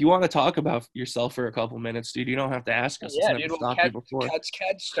 Yeah, if you want to talk about yourself for a couple minutes, dude, you don't have to ask us. Yeah, dude.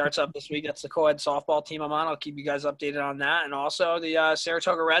 Ked starts up this week. That's the co-ed softball team I'm on. I'll keep you guys updated on that. And also the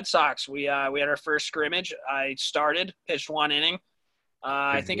Saratoga Red Sox. We had our first scrimmage. I pitched 1 inning.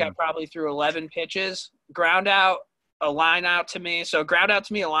 I think I probably threw 11 pitches. Ground out, a line out to me. So ground out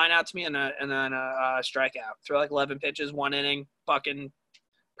to me, a line out to me, and then a strikeout. Threw like 11 pitches, 1 inning, fucking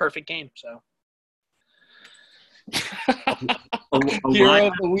perfect game. So. Hero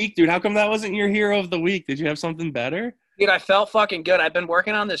of the week, dude. How come that wasn't your hero of the week? Did you have something better? Dude, I felt fucking good. I've been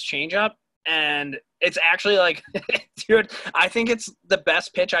working on this changeup, and it's actually like, dude, I think it's the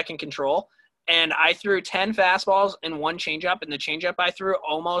best pitch I can control. And I threw 10 fastballs and 1 changeup, and the changeup I threw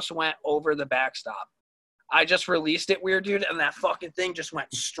almost went over the backstop. I just released it weird, dude, and that fucking thing just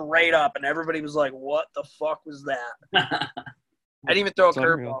went straight up, and everybody was like, what the fuck was that? I didn't even throw a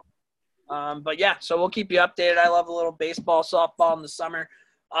curveball. But yeah, so we'll keep you updated. I love a little baseball, softball in the summer.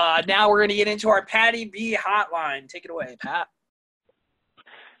 Now we're going to get into our Patty B hotline. Take it away, Pat.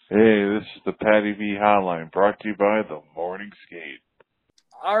 Hey, this is the Patty B hotline, brought to you by the Morning Skate.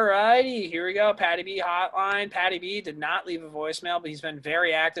 All righty, here we go. Patty B hotline. Patty B did not leave a voicemail, but he's been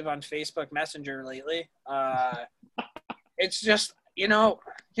very active on Facebook Messenger lately. It's just,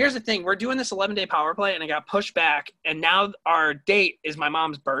 here's the thing. We're doing this 11-day power play, and I got pushed back, and now our date is my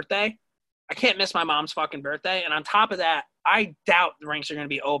mom's birthday. I can't miss my mom's fucking birthday, and on top of that, I doubt the rinks are going to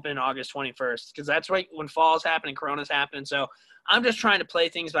be open August 21st because that's right when fall's happening, Corona's happening. So I'm just trying to play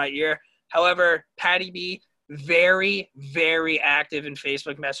things by ear. However, Patty B, very, very active in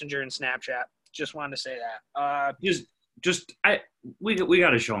Facebook Messenger and Snapchat. Just wanted to say that. We got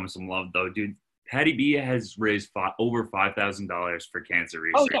to show him some love, though, dude. Patty B has raised over $5,000 for cancer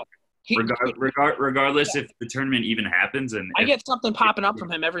research. Oh, yeah. Regardless if the tournament even happens, and I get something popping up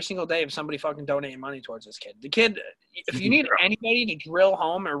from him every single day of somebody fucking donating money towards this kid. The kid, if you need anybody to drill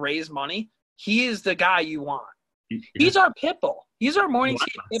home or raise money, he is the guy you want. He's our pit bull. He's our morning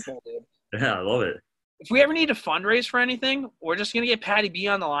skate pit bull, dude. Yeah, I love it. If we ever need to fundraise for anything, we're just going to get Patty B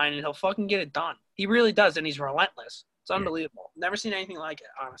on the line, and he'll fucking get it done. He really does, and he's relentless. It's unbelievable. Never seen anything like it,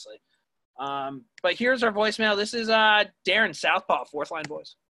 honestly. But here's our voicemail. This is Darren Southpaw, Fourth Line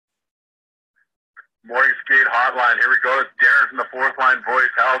Boys. Morning Skate Hotline. Here we go. It's Darren from the Fourth Line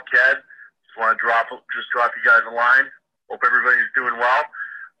Boys. Hal, Ked. Just want to drop you guys a line. Hope everybody's doing well.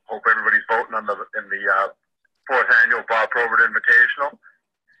 Hope everybody's voting in the fourth annual Bob Probert Invitational.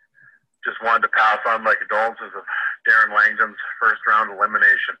 Just wanted to pass on my condolences of Darren Langdon's first round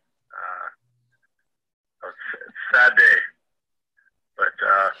elimination. It's a sad day. But,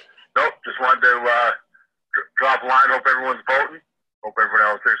 nope, just wanted to drop a line. Hope everyone's voting. Hope everyone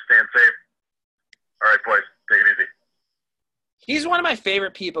else there staying safe. All right, boys, take it easy. He's one of my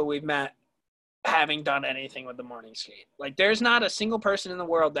favorite people we've met having done anything with the morning skate. Like, there's not a single person in the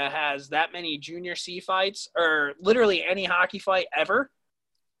world that has that many junior C fights or literally any hockey fight ever.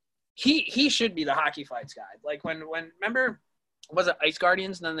 He should be the hockey fights guy. Like, when remember, was it Ice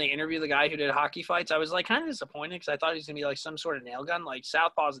Guardians, and then they interviewed the guy who did hockey fights? I was, like, kind of disappointed because I thought he was going to be, like, some sort of nail gun. Like,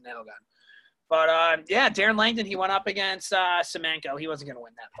 Southpaw's a nail gun. But, yeah, Darren Langdon, he went up against Semenko. He wasn't going to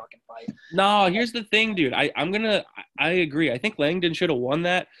win that fucking fight. No, here's the thing, dude. I agree. I think Langdon should have won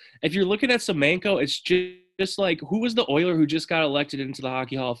that. If you're looking at Semenko, it's just like, who was the Oiler who just got elected into the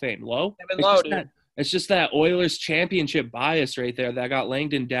Hockey Hall of Fame? Lowe? Kevin Lowe, dude. It's just that Oilers championship bias right there that got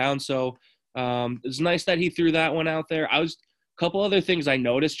Langdon down. So it's nice that he threw that one out there. A couple other things I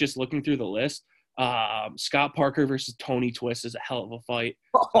noticed just looking through the list. Scott Parker versus Tony Twist is a hell of a fight.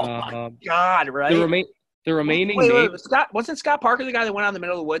 Oh, my God, right? The remaining wait, wasn't Scott Parker the guy that went out in the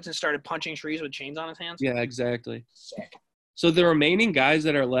middle of the woods and started punching trees with chains on his hands? Yeah, exactly. Sick. So the remaining guys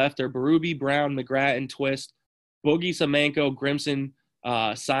that are left are Berube, Brown, McGrath, and Twist, Boogie, Semenko, Grimson,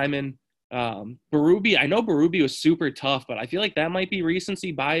 Simon. Berube, I know Berube was super tough, but I feel like that might be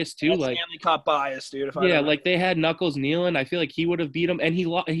recency bias too. That's like Stanley Cup bias, dude. Like they had Knuckles Nealon. I feel like he would have beat him, and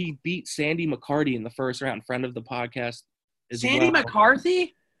he beat Sandy McCarty in the first round, friend of the podcast. Sandy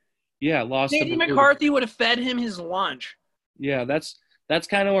McCarthy? Yeah, lost. Sandy McCarthy would have fed him his lunch. Yeah, that's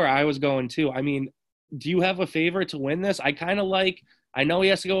kind of where I was going too. I mean, do you have a favorite to win this? I know he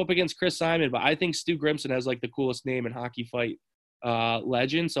has to go up against Chris Simon, but I think Stu Grimson has like the coolest name in hockey fight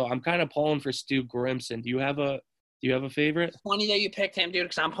legend. So I'm kind of pulling for Stu Grimson. Do you have a favorite? It's funny that you picked him, dude,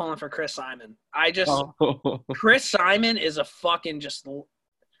 because I'm pulling for Chris Simon. Chris Simon is a fucking just.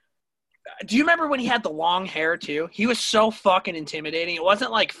 Do you remember when he had the long hair too? He was so fucking intimidating. It wasn't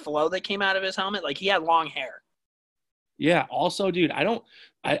like flow that came out of his helmet. Like, he had long hair. Yeah. Also, dude,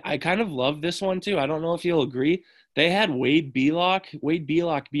 I kind of love this one too. I don't know if you'll agree. They had Wade Belock. Wade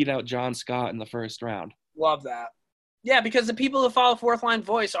Belock beat out John Scott in the first round. Love that. Yeah, because the people who follow Fourth Line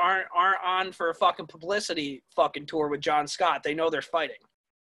Voice aren't on for a fucking publicity fucking tour with John Scott. They know they're fighting.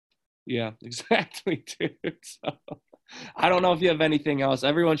 Yeah, exactly, dude. So, I don't know if you have anything else.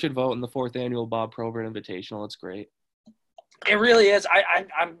 Everyone should vote in the 4th annual Bob Probert Invitational. It's great. It really is.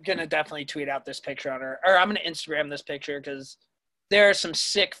 I'm going to definitely tweet out this picture or I'm going to Instagram this picture because there are some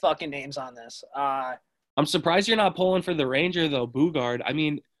sick fucking names on this. I'm surprised you're not pulling for the Ranger, though, Bugard. I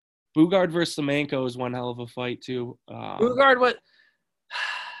mean, Bugard versus Semenko is one hell of a fight, too. Bugard,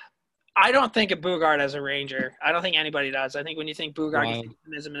 I don't think of Bugard as a Ranger. I don't think anybody does. I think when you think Bugard, you think of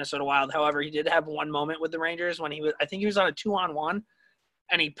him as a Minnesota Wild. However, he did have one moment with the Rangers when I think he was on a 2-on-1,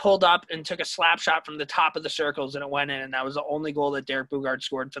 and he pulled up and took a slap shot from the top of the circles, and it went in, and that was the only goal that Derek Bugard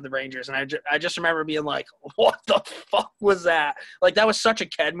scored for the Rangers. And I just remember being like, what the fuck was that? Like, that was such a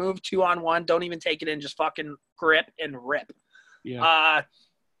Ked move, 2-on-1. Don't even take it in. Just fucking grip and rip. Yeah.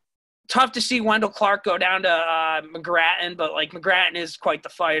 Tough to see Wendell Clark go down to McGrattan, but like McGrattan is quite the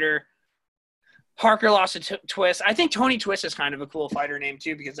fighter. Parker lost to Twist. I think Tony Twist is kind of a cool fighter name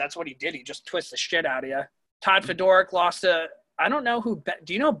too, because that's what he did. He just twists the shit out of you. Todd Fedoruk lost to, I don't know who,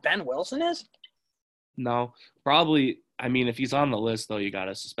 do you know who Ben Wilson is? No, probably. I mean, if he's on the list, though, you got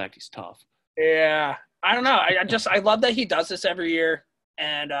to suspect he's tough. Yeah. I don't know. I love that he does this every year,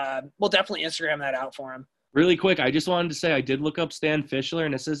 and we'll definitely Instagram that out for him. Really quick, I just wanted to say I did look up Stan Fischler,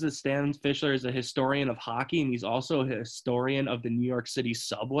 and it says that Stan Fischler is a historian of hockey, and he's also a historian of the New York City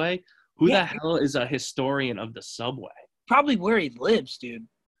subway. Who the hell is a historian of the subway? Probably where he lives, dude.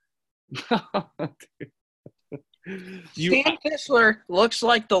 Stan Fischler looks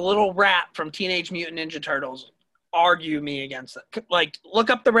like the little rat from Teenage Mutant Ninja Turtles. Argue me against it. Like, look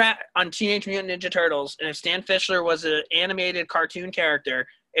up the rat on Teenage Mutant Ninja Turtles, and if Stan Fischler was an animated cartoon character,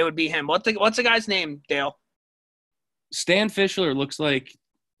 it would be him. What's the guy's name, Dale? Stan Fischler looks like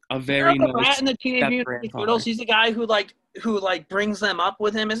a very nice rat in the Teenage Mutant Ninja Turtles. He's the guy who brings them up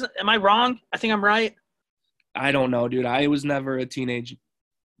with him. Am I wrong? I think I'm right. I don't know, dude. I was never a Teenage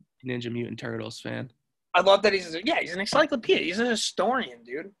Ninja Mutant Turtles fan. I love that he's an encyclopedia. He's a historian,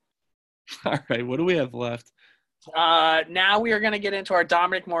 dude. All right, what do we have left? Now we are going to get into our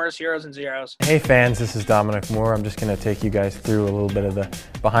Dominic Morris Heroes and Zeros. Hey fans, this is Dominic Moore. I'm just going to take you guys through a little bit of the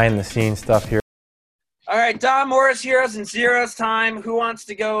behind-the-scenes stuff here. All right, Dom Morris Heroes and Zeros time. Who wants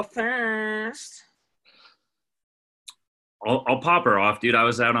to go first? I'll pop her off, dude. I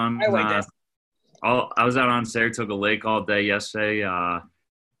was out on I was out on Saratoga Lake all day yesterday.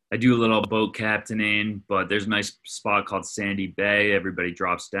 I do a little boat captaining, but there's a nice spot called Sandy Bay. Everybody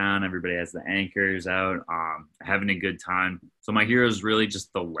drops down. Everybody has the anchors out, having a good time. So my hero is really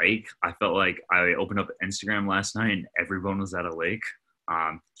just the lake. I felt like I opened up Instagram last night and everyone was at a lake.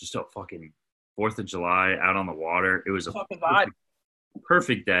 Just a fucking 4th of July out on the water. It was a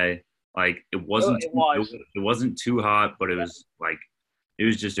perfect day. Like it wasn't too hot, but it was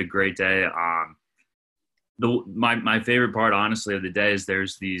just a great day. My favorite part, honestly, of the day is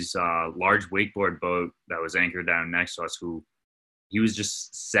there's these large wakeboard boat that was anchored down next to us. He was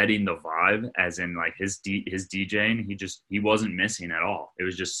just setting the vibe, as in like his DJing. He wasn't missing at all. It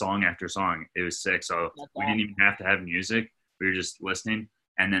was just song after song. It was sick. So we didn't even have to have music. We were just listening.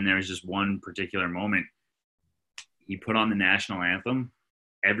 And then there was just one particular moment. He put on the national anthem.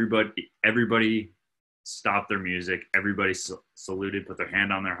 Everybody stopped their music. Everybody saluted, put their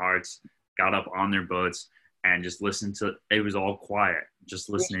hand on their hearts, got up on their boats, and just listened to – it was all quiet, just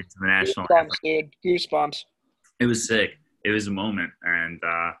listening to the national anthem. Dude. Goosebumps. It was sick. It was a moment. And,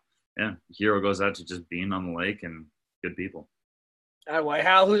 hero goes out to just being on the lake and good people.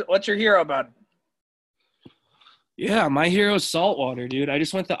 Hal, what's your hero about? Yeah, my hero's saltwater, dude. I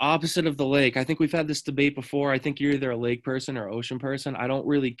just went the opposite of the lake. I think we've had this debate before. I think you're either a lake person or ocean person. I don't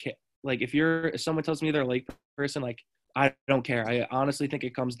really care. Like, if someone tells me they're a lake person, like, I don't care. I honestly think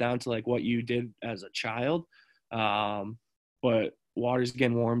it comes down to, like, what you did as a child. But water's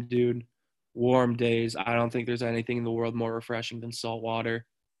getting warm, dude. Warm days. I don't think there's anything in the world more refreshing than salt water.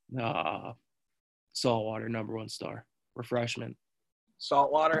 Saltwater, number 1 star. Refreshment.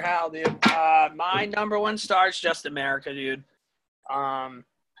 Saltwater Hal, dude. My number 1 star is just America, dude.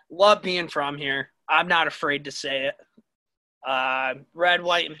 Love being from here. I'm not afraid to say it. Red,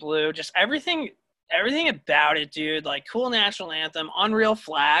 white, and blue. Just everything about it, dude. Like, cool national anthem, unreal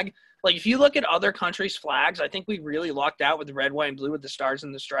flag. Like, if you look at other countries' flags, I think we really lucked out with the red, white, and blue with the stars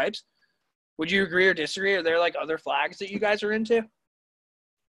and the stripes. Would you agree or disagree? Are there, like, other flags that you guys are into?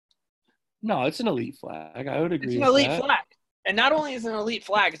 No, it's an elite flag. I would agree. It's an elite flag. And not only is it an elite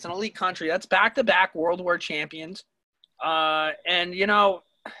flag, it's an elite country. That's back-to-back World War champions. And, you know,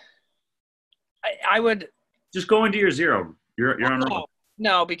 I would – just go into your zero. You're on –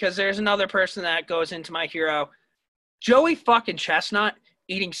 No, because there's another person that goes into my hero. Joey fucking Chestnut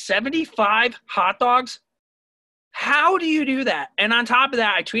eating 75 hot dogs. How do you do that? And on top of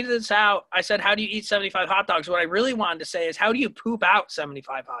that, I tweeted this out. I said, how do you eat 75 hot dogs? What I really wanted to say is, how do you poop out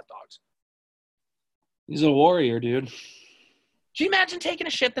 75 hot dogs? He's a warrior, dude. Do you imagine taking a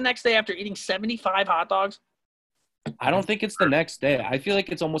shit the next day after eating 75 hot dogs? I don't think it's the next day. I feel like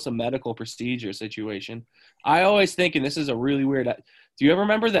it's almost a medical procedure situation. I always think, and this is a really weird – do you ever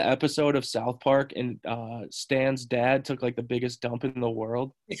remember the episode of South Park and Stan's dad took, like, the biggest dump in the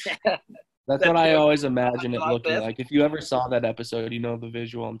world? Yeah. That's what I always imagine it looking like. If you ever saw that episode, you know the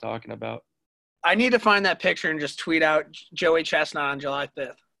visual I'm talking about. I need to find that picture and just tweet out Joey Chestnut on July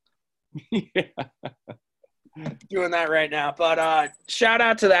 5th. Yeah. Doing that right now. But shout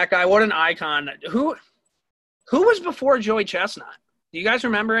out to that guy. What an icon. Who was before Joey Chestnut? Do you guys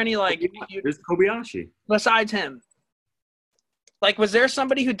remember any, like – There's Kobayashi. Besides him? Like, was there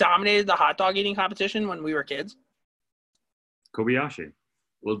somebody who dominated the hot dog eating competition when we were kids? Kobayashi.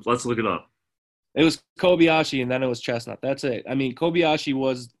 Let's look it up. It was Kobayashi, and then it was Chestnut. That's it. I mean, Kobayashi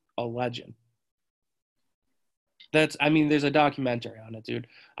was a legend. There's a documentary on it, dude.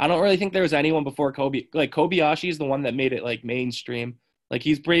 I don't really think there was anyone before Kobe. Like, Kobayashi is the one that made it, like, mainstream. Like,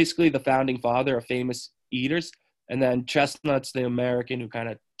 he's basically the founding father of famous eaters. And then Chestnut's the American who kind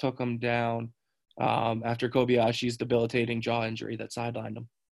of took him down after Kobayashi's debilitating jaw injury that sidelined him.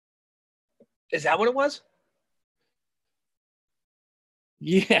 Is that what it was?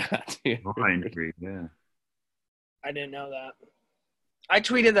 Yeah, dude. Jaw injury, yeah. I didn't know that. I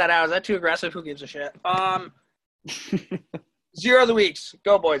tweeted that out. Is that too aggressive? Who gives a shit? Zero of the weeks.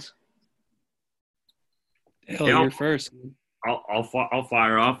 Go, boys. Hell, you're first. I'll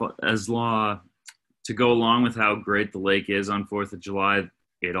fire off as long to go along with how great the lake is on 4th of July.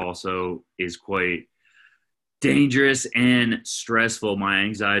 It also is quite dangerous and stressful. My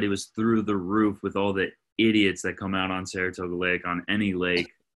anxiety was through the roof with all the idiots that come out on Saratoga Lake, on any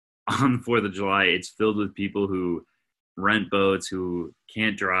lake on the 4th of July. It's filled with people who rent boats, who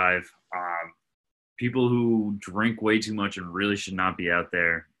can't drive, people who drink way too much and really should not be out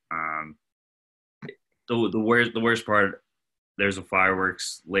there. The worst part, there's a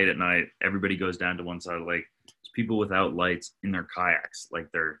fireworks late at night. Everybody goes down to one side of the lake. There's people without lights in their kayaks, like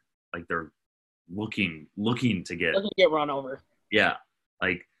they're looking to get run over. Yeah,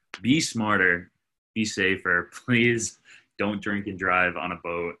 like, be smarter, be safer. Please don't drink and drive on a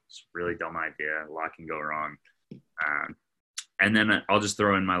boat. It's a really dumb idea. A lot can go wrong. And then I'll just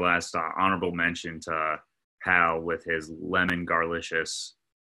throw in my last honorable mention to Hal with his lemon garlicious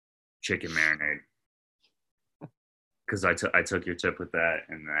chicken marinade. Because I took your tip with that,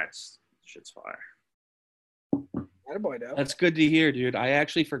 and shit's fire. Attaboy, Dale. That's good to hear, dude. I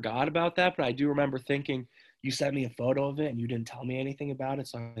actually forgot about that, but I do remember thinking you sent me a photo of it and you didn't tell me anything about it,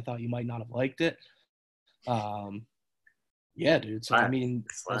 so I thought you might not have liked it. Yeah, dude. So, I mean,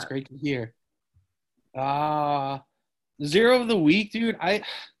 that's great to hear. Zero of the week, dude. I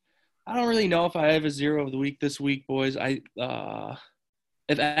don't really know if I have a zero of the week this week, boys.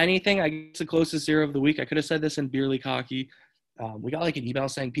 If anything, I guess the closest zero of the week, I could have said this in beer league hockey. We got like an email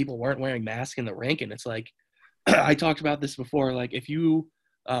saying people weren't wearing masks in the rink, and it's like, I talked about this before. Like, if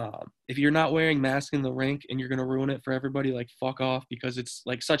you're not wearing masks in the rink and you're gonna ruin it for everybody, like, fuck off, because it's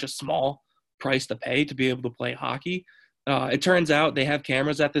like such a small price to pay to be able to play hockey. It turns out they have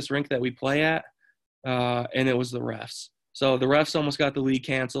cameras at this rink that we play at, and it was the refs. So the refs almost got the league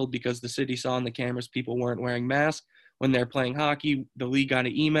canceled because the city saw on the cameras people weren't wearing masks when they're playing hockey. The league got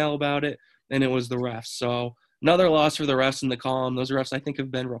an email about it, and it was the refs. So another loss for the refs in the column. Those refs, I think, have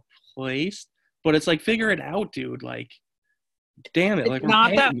been replaced. But it's like, figure it out, dude. Like, damn it. Like, it's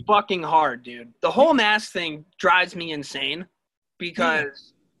not that fucking hard, dude. The whole mask thing drives me insane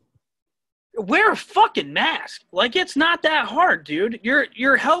because wear a fucking mask. Like, it's not that hard, dude.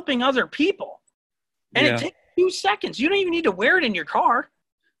 You're helping other people. And it takes 2 seconds. You don't even need to wear it in your car.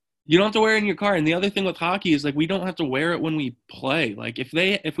 You don't have to wear it in your car. And the other thing with hockey is, like, we don't have to wear it when we play. Like, if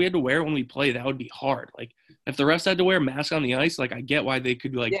we had to wear it when we play, that would be hard. Like, if the refs had to wear a mask on the ice, like, I get why they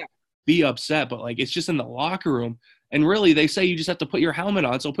could, like, be upset. But, like, it's just in the locker room. And really, they say you just have to put your helmet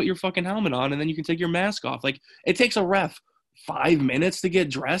on. So put your fucking helmet on, and then you can take your mask off. Like, it takes a ref 5 minutes to get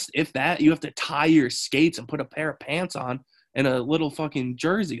dressed. If that, you have to tie your skates and put a pair of pants on and a little fucking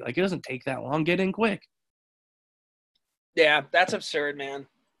jersey. Like, it doesn't take that long. Get in quick. Yeah, that's absurd, man.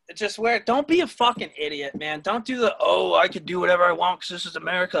 Just don't be a fucking idiot, man. Don't do I could do whatever I want because this is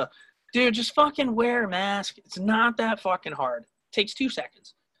America. Dude, just fucking wear a mask. It's not that fucking hard. It takes 2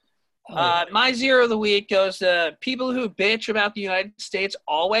 seconds. My zero of the week goes to people who bitch about the United States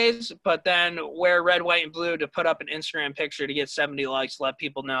always, but then wear red, white, and blue to put up an Instagram picture to get 70 likes, let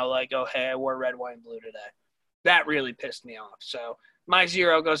people know, like, oh, hey, I wore red, white, and blue today. That really pissed me off. So my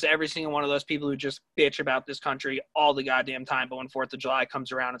zero goes to every single one of those people who just bitch about this country all the goddamn time, but when 4th of July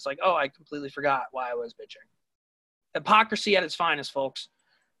comes around, it's like, oh, I completely forgot why I was bitching. Hypocrisy at its finest, folks,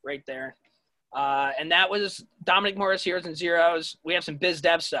 right there. And that was Dominic Morris Heroes and Zeros. We have some biz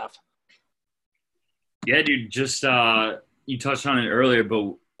dev stuff. Yeah, dude, just you touched on it earlier,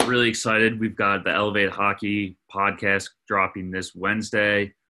 but really excited. We've got the Elevate Hockey podcast dropping this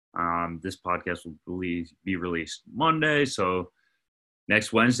Wednesday. This podcast will be released Monday, so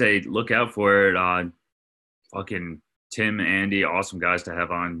next Wednesday, look out for it. Fucking Tim, Andy, awesome guys to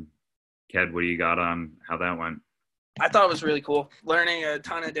have on. Ked, what do you got on how that went? I thought it was really cool. Learning a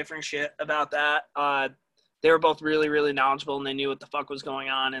ton of different shit about that. They were both really, really knowledgeable, and they knew what the fuck was going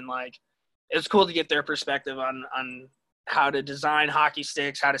on, and, like, it was cool to get their perspective on how to design hockey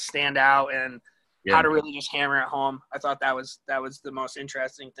sticks, how to stand out, and how to really just hammer it home. I thought that was the most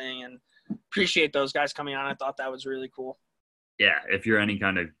interesting thing, and appreciate those guys coming on. I thought that was really cool. Yeah, if you're any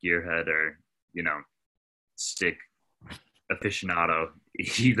kind of gearhead or, stick aficionado,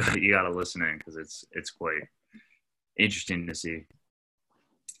 you got to listen in because it's quite interesting to see.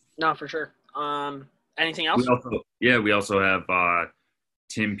 No, for sure. Anything else? We also have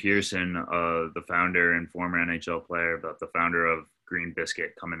Tim Pearson, the founder and former NHL player, but the founder of Green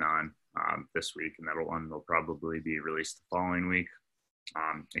Biscuit, coming on this week, and that one will probably be released the following week.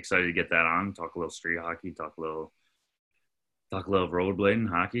 Excited to get that on. Talk a little street hockey. Talk a little rollerblading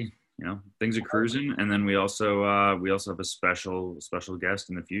hockey. Things are cruising. And then we also have a special guest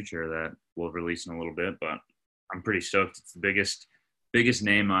in the future that we'll release in a little bit. But I'm pretty stoked. It's the biggest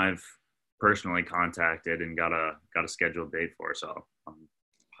name I've personally contacted and got a scheduled date for. So I'm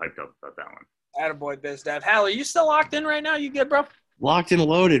hyped up about that one. Attaboy, Biz Dev. Hal, are you still locked in right now? You good, bro? Locked and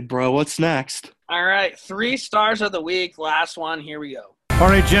loaded, bro. What's next? All right, 3 stars of the week. Last one. Here we go. All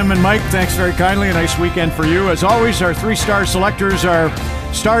right, Jim and Mike, thanks very kindly. A nice weekend for you. As always, our 3-star selectors are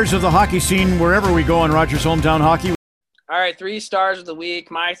stars of the hockey scene wherever we go in Rogers Hometown Hockey. All right, 3 stars of the week.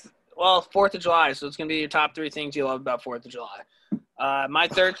 4th of July, so it's going to be your top 3 things you love about 4th of July. My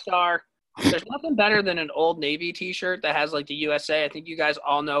 3rd star, there's nothing better than an Old Navy T-shirt that has, like, the USA. I think you guys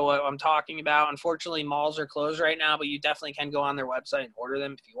all know what I'm talking about. Unfortunately, malls are closed right now, but you definitely can go on their website and order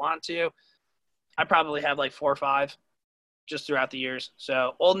them if you want to. I probably have, like, 4 or 5 just throughout the years.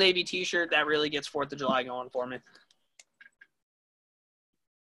 So Old Navy T-shirt, that really gets 4th of July going for me.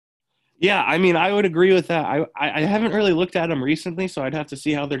 Yeah, I mean, I would agree with that. I haven't really looked at them recently, so I'd have to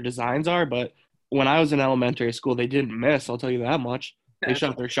see how their designs are. But when I was in elementary school, they didn't miss. I'll tell you that much. They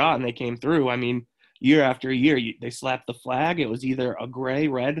shot their shot and they came through. I mean, year after year, they slapped the flag. It was either a gray,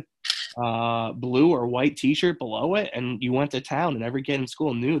 red, blue, or white T-shirt below it, and you went to town, and every kid in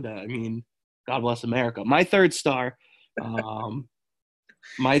school knew that. I mean, God bless America. My 3rd star.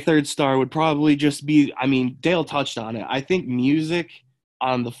 My 3rd star would probably just be, I mean, Dale touched on it. I think music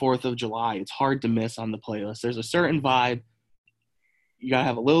on the 4th of July, it's hard to miss on the playlist. There's a certain vibe. You got to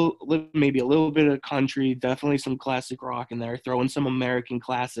have maybe a little bit of country, definitely some classic rock in there, throw in some American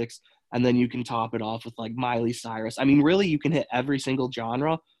classics, and then you can top it off with like Miley Cyrus. I mean, really, you can hit every single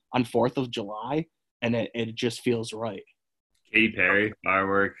genre on 4th of July, and it just feels right. Katy Perry,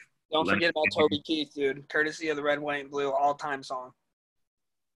 Firework. Don't forget about Toby Keith, dude. Courtesy of the Red, White, and Blue all-time song.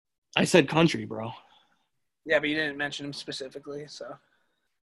 I said country, bro. Yeah, but you didn't mention him specifically, so.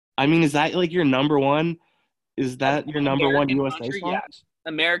 I mean, is that like your number one? Is that your number American one USA country, song? Yes.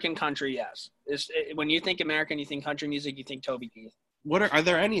 American country, yes. When you think American, you think country music, you think Toby Keith. Are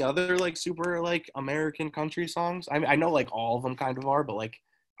there any other like super like American country songs? I know like all of them kind of are, but like,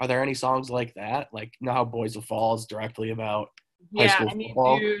 are there any songs like that? Like, you know how Boys of Fall is directly about high school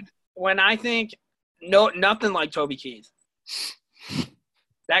football? Dude, when I think nothing like Toby Keith.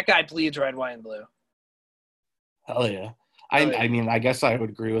 That guy bleeds red, white, and blue. Hell yeah. I mean, I guess I would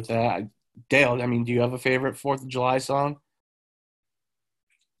agree with that. Dale, I mean, do you have a favorite 4th of July song?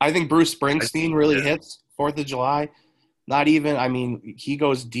 I think Bruce Springsteen really hits 4th of July. Not even, I mean, he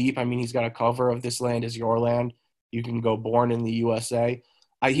goes deep. I mean, he's got a cover of This Land Is Your Land. You can go Born in the USA.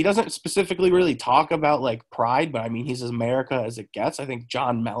 He doesn't specifically really talk about, like, pride, but, I mean, he's as America as it gets. I think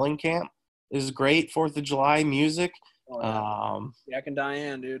John Mellencamp is great 4th of July music. Oh, yeah. Jack and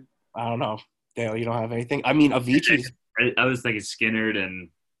Diane, dude. I don't know. Dale, you don't have anything? I mean, Avicii's. I was thinking Skinner and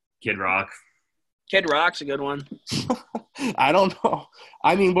Kid Rock. Kid Rock's a good one. I don't know.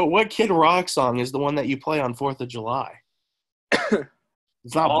 I mean, but what Kid Rock song is the one that you play on 4th of July?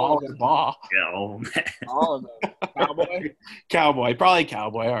 It's not Ball to Ball. Yeah, all of them. Cowboy? Cowboy. Probably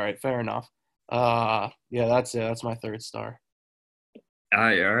Cowboy. All right, fair enough. Yeah, that's it. That's my 3rd star. All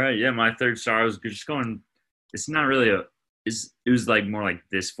right. Yeah, my 3rd star was just going – it's not really it was like more like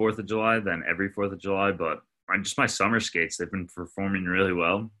this 4th of July than every 4th of July, but just my summer skates, they've been performing really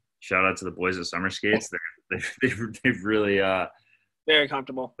well. Shout out to the boys at Summer Skates. They've really very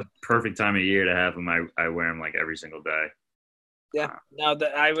comfortable. The perfect time of year to have them. I wear them like every single day. Yeah, no,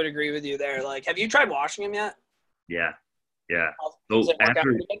 I would agree with you there. Like, have you tried washing them yet? Yeah. Does it work out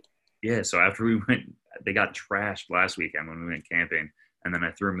pretty good? So after we went, they got trashed last weekend when we went camping, and then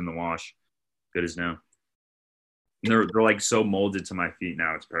I threw them in the wash. Good as new. They're like so molded to my feet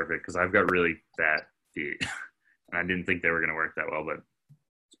now. It's perfect because I've got really fat feet, and I didn't think they were gonna work that well, but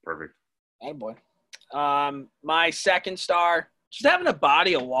it's perfect. Attaboy. My 2nd star, just having a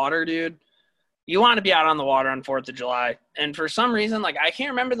body of water, dude. You want to be out on the water on 4th of July. And for some reason, like, I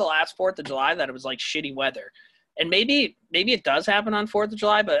can't remember the last 4th of July that it was, like, shitty weather. And maybe it does happen on 4th of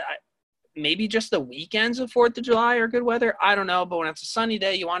July, but maybe just the weekends of 4th of July are good weather. I don't know. But when it's a sunny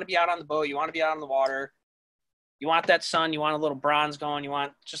day, you want to be out on the boat. You want to be out on the water. You want that sun. You want a little bronze going. You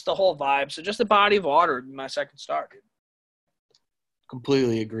want just the whole vibe. So just a body of water would be my second star, dude.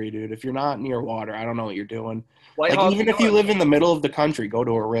 Completely agree, dude. If you're not near water, I don't know what you're doing. Whitehall, Like, even New if you York. live in the middle of the country, go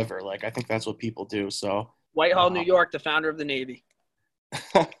to a river. Like, I think that's what people do. So, Whitehall, New York, the founder of the Navy.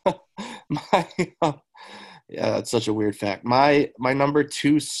 yeah, that's such a weird fact. My number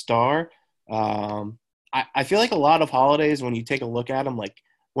 2 star. I feel like a lot of holidays, when you take a look at them, like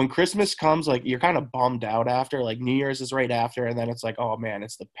when Christmas comes, like you're kind of bummed out after. Like New Year's is right after, and then it's like, oh man,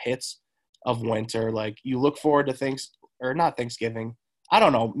 it's the pits of winter. Like you look forward to not Thanksgiving. I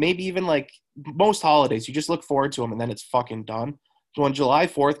don't know, maybe even like most holidays, you just look forward to them, and then it's fucking done. So when July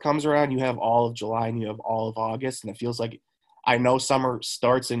 4th comes around, you have all of July and you have all of August, and it feels like, I know summer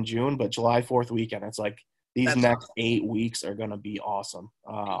starts in June, but July 4th weekend, it's like these next 8 weeks are gonna be awesome.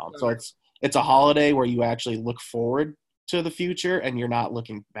 So it's a holiday where you actually look forward to the future and you're not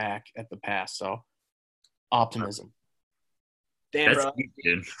looking back at the past. So optimism. Damn, That's bro. deep,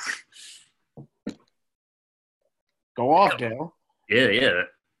 dude. Go off, Dale. Yeah.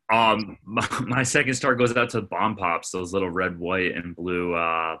 My second star goes out to Bomb Pops, those little red, white, and blue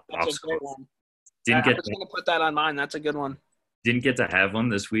That's a great popsicles. one. Didn't I get was going to put that on mine. That's a good one. didn't get to have one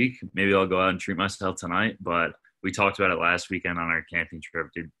this week. Maybe I'll go out and treat myself tonight. But we talked about it last weekend on our camping trip,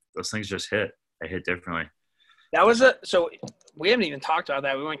 dude. Those things just hit. They hit differently. That was so we haven't even talked about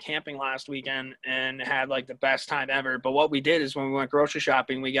that. We went camping last weekend and had like the best time ever. But what we did is when we went grocery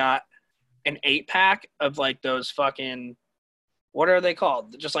shopping, we got an 8-pack of like those fucking, what are they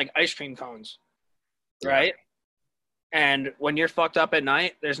called? Just like ice cream cones, right? And when you're fucked up at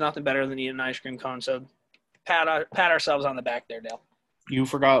night, there's nothing better than eating an ice cream cone. So pat ourselves on the back there, Dale. You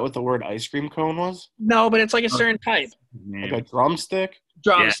forgot what the word ice cream cone was? No, but it's like a certain type. Like a drumstick?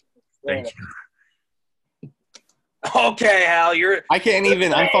 Drums. Yeah. Thank you. Okay, Hal, I can't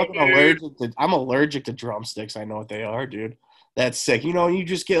even. I'm fucking allergic to. I'm allergic to drumsticks. I know what they are, dude. That's sick. You know, you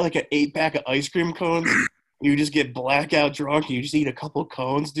just get like an 8-pack of ice cream cones. You just get blackout drunk. You just eat a couple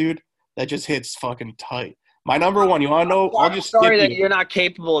cones, dude. That just hits fucking tight. My number one. You want to know? I'll just skip sorry that you. you're not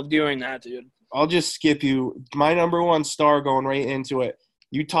capable of doing that, dude. I'll just skip you. My number one star going right into it.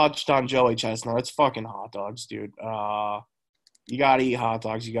 You touched on Joey Chestnut. It's fucking hot dogs, dude. You gotta eat hot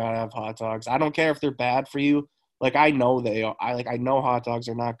dogs. You gotta have hot dogs. I don't care if they're bad for you. Like I know they are. I know hot dogs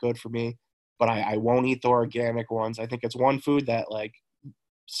are not good for me, but I won't eat the organic ones. I think it's one food that like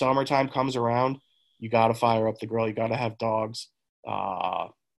summertime comes around, you gotta fire up the grill. You gotta have dogs,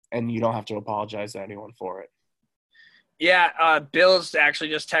 and you don't have to apologize to anyone for it. Yeah, Bill's actually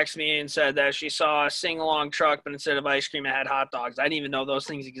just texted me and said that she saw a sing-along truck, but instead of ice cream, it had hot dogs. I didn't even know those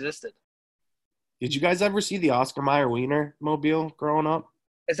things existed. Did you guys ever see the Oscar Mayer Wiener mobile growing up?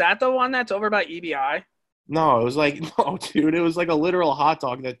 Is that the one that's over by EBI? No, it was like no, dude. It was like a literal hot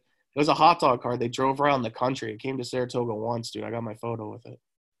dog. It was a hot dog cart. They drove around the country. It came to Saratoga once, dude. I got my photo with it.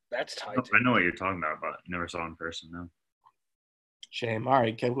 That's tight. I know what you're talking about, but never saw in person, no. Shame. All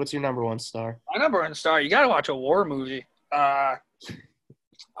right, Kev, what's your number one star? My number one star, you got to watch a war movie. I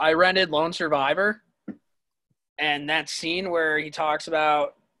rented Lone Survivor, and that scene where he talks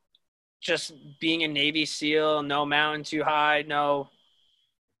about just being a Navy SEAL, no mountain too high, no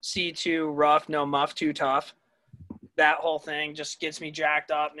sea too rough, no muff too tough. That whole thing just gets me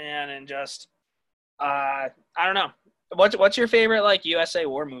jacked up, man, and just I don't know. What's your favorite like USA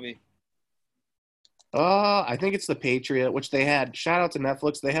war movie? I think it's The Patriot, which they had. Shout out to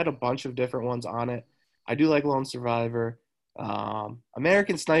Netflix. They had a bunch of different ones on it. I do like Lone Survivor.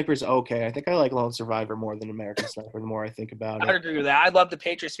 American Sniper's okay. I think I like Lone Survivor more than American Sniper the more I think about it. I agree with that. I love The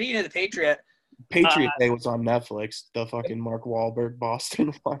Patriot. Speaking of The Patriot, Patriot Day was on Netflix. The fucking Mark Wahlberg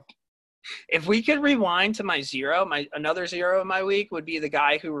Boston one. if we could rewind to my zero, another zero of my week would be the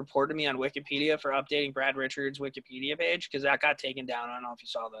guy who reported me on Wikipedia for updating Brad Richards' Wikipedia page, because that got taken down. I don't know if you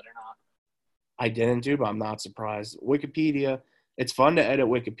saw that or not. I didn't do, but I'm not surprised. Wikipedia, it's fun to edit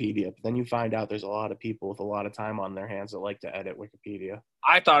Wikipedia, but then you find out there's a lot of people with a lot of time on their hands that like to edit Wikipedia.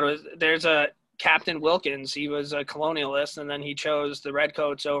 I thought there's a Captain Wilkins. He was a colonialist, and then he chose the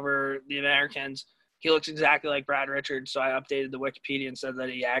Redcoats over the Americans. He looks exactly like Brad Richards, so I updated the Wikipedia and said that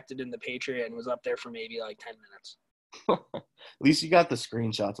he acted in The Patriot and was up there for maybe like 10 minutes. At least you got the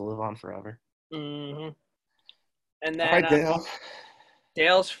screenshot to live on forever. Mm-hmm. And then All right, Dale.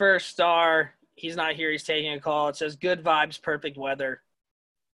 Dale's first star, he's not here. He's taking a call. It says, good vibes, perfect weather.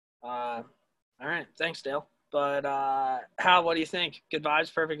 All right. Thanks, Dale. But Hal, what do you think? Good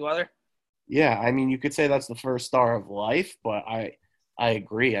vibes, perfect weather? Yeah, I mean, you could say that's the first star of life, but I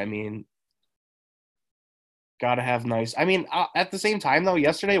agree. I mean, Gotta have nice. I mean, at the same time, though,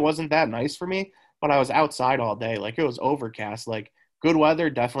 yesterday wasn't that nice for me, but I was outside all day. Like, it was overcast. Like, good weather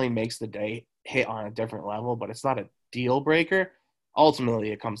definitely makes the day hit on a different level, but it's not a deal breaker.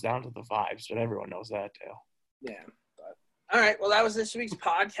 Ultimately, it comes down to the vibes, but everyone knows that, too. Yeah. But, all right. Well, that was this week's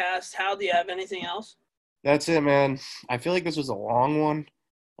podcast. Hal, do you have anything else? That's it, man. I feel like this was a long one.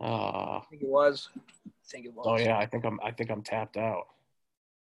 I think it was. Oh, yeah. I think I'm tapped out.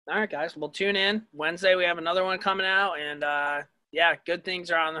 All right, guys. We'll tune in. Wednesday, we have another one coming out. And, yeah, good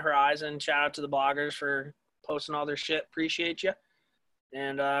things are on the horizon. Shout out to the bloggers for posting all their shit. Appreciate you.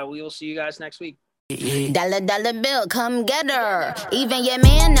 And we will see you guys next week. Dollar bill, come get her. Even your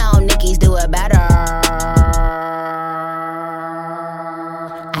man know Nicki's do it better.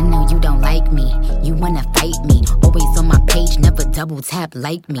 I know you don't like me. You wanna fight me. Always on my page, never double tap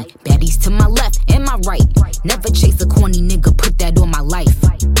like me. Baddies to my left and my right. Never chase a corny nigga, put that on my life.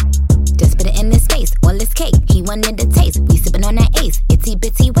 Just put it in his face, all his cake. He wanted the taste. We sippin' on that ace. Itty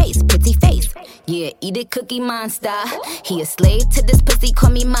bitty waist, pretty face. Yeah, eat it, Cookie Monster. He a slave to this pussy,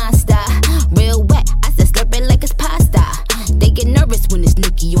 call me monster. Real wet, I said slurp it like it's pasta. They get nervous when it's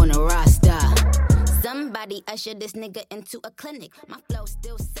Nicki on the roster. Somebody usher this nigga into a clinic. My flow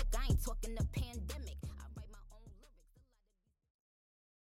still sick, I ain't talking to pants.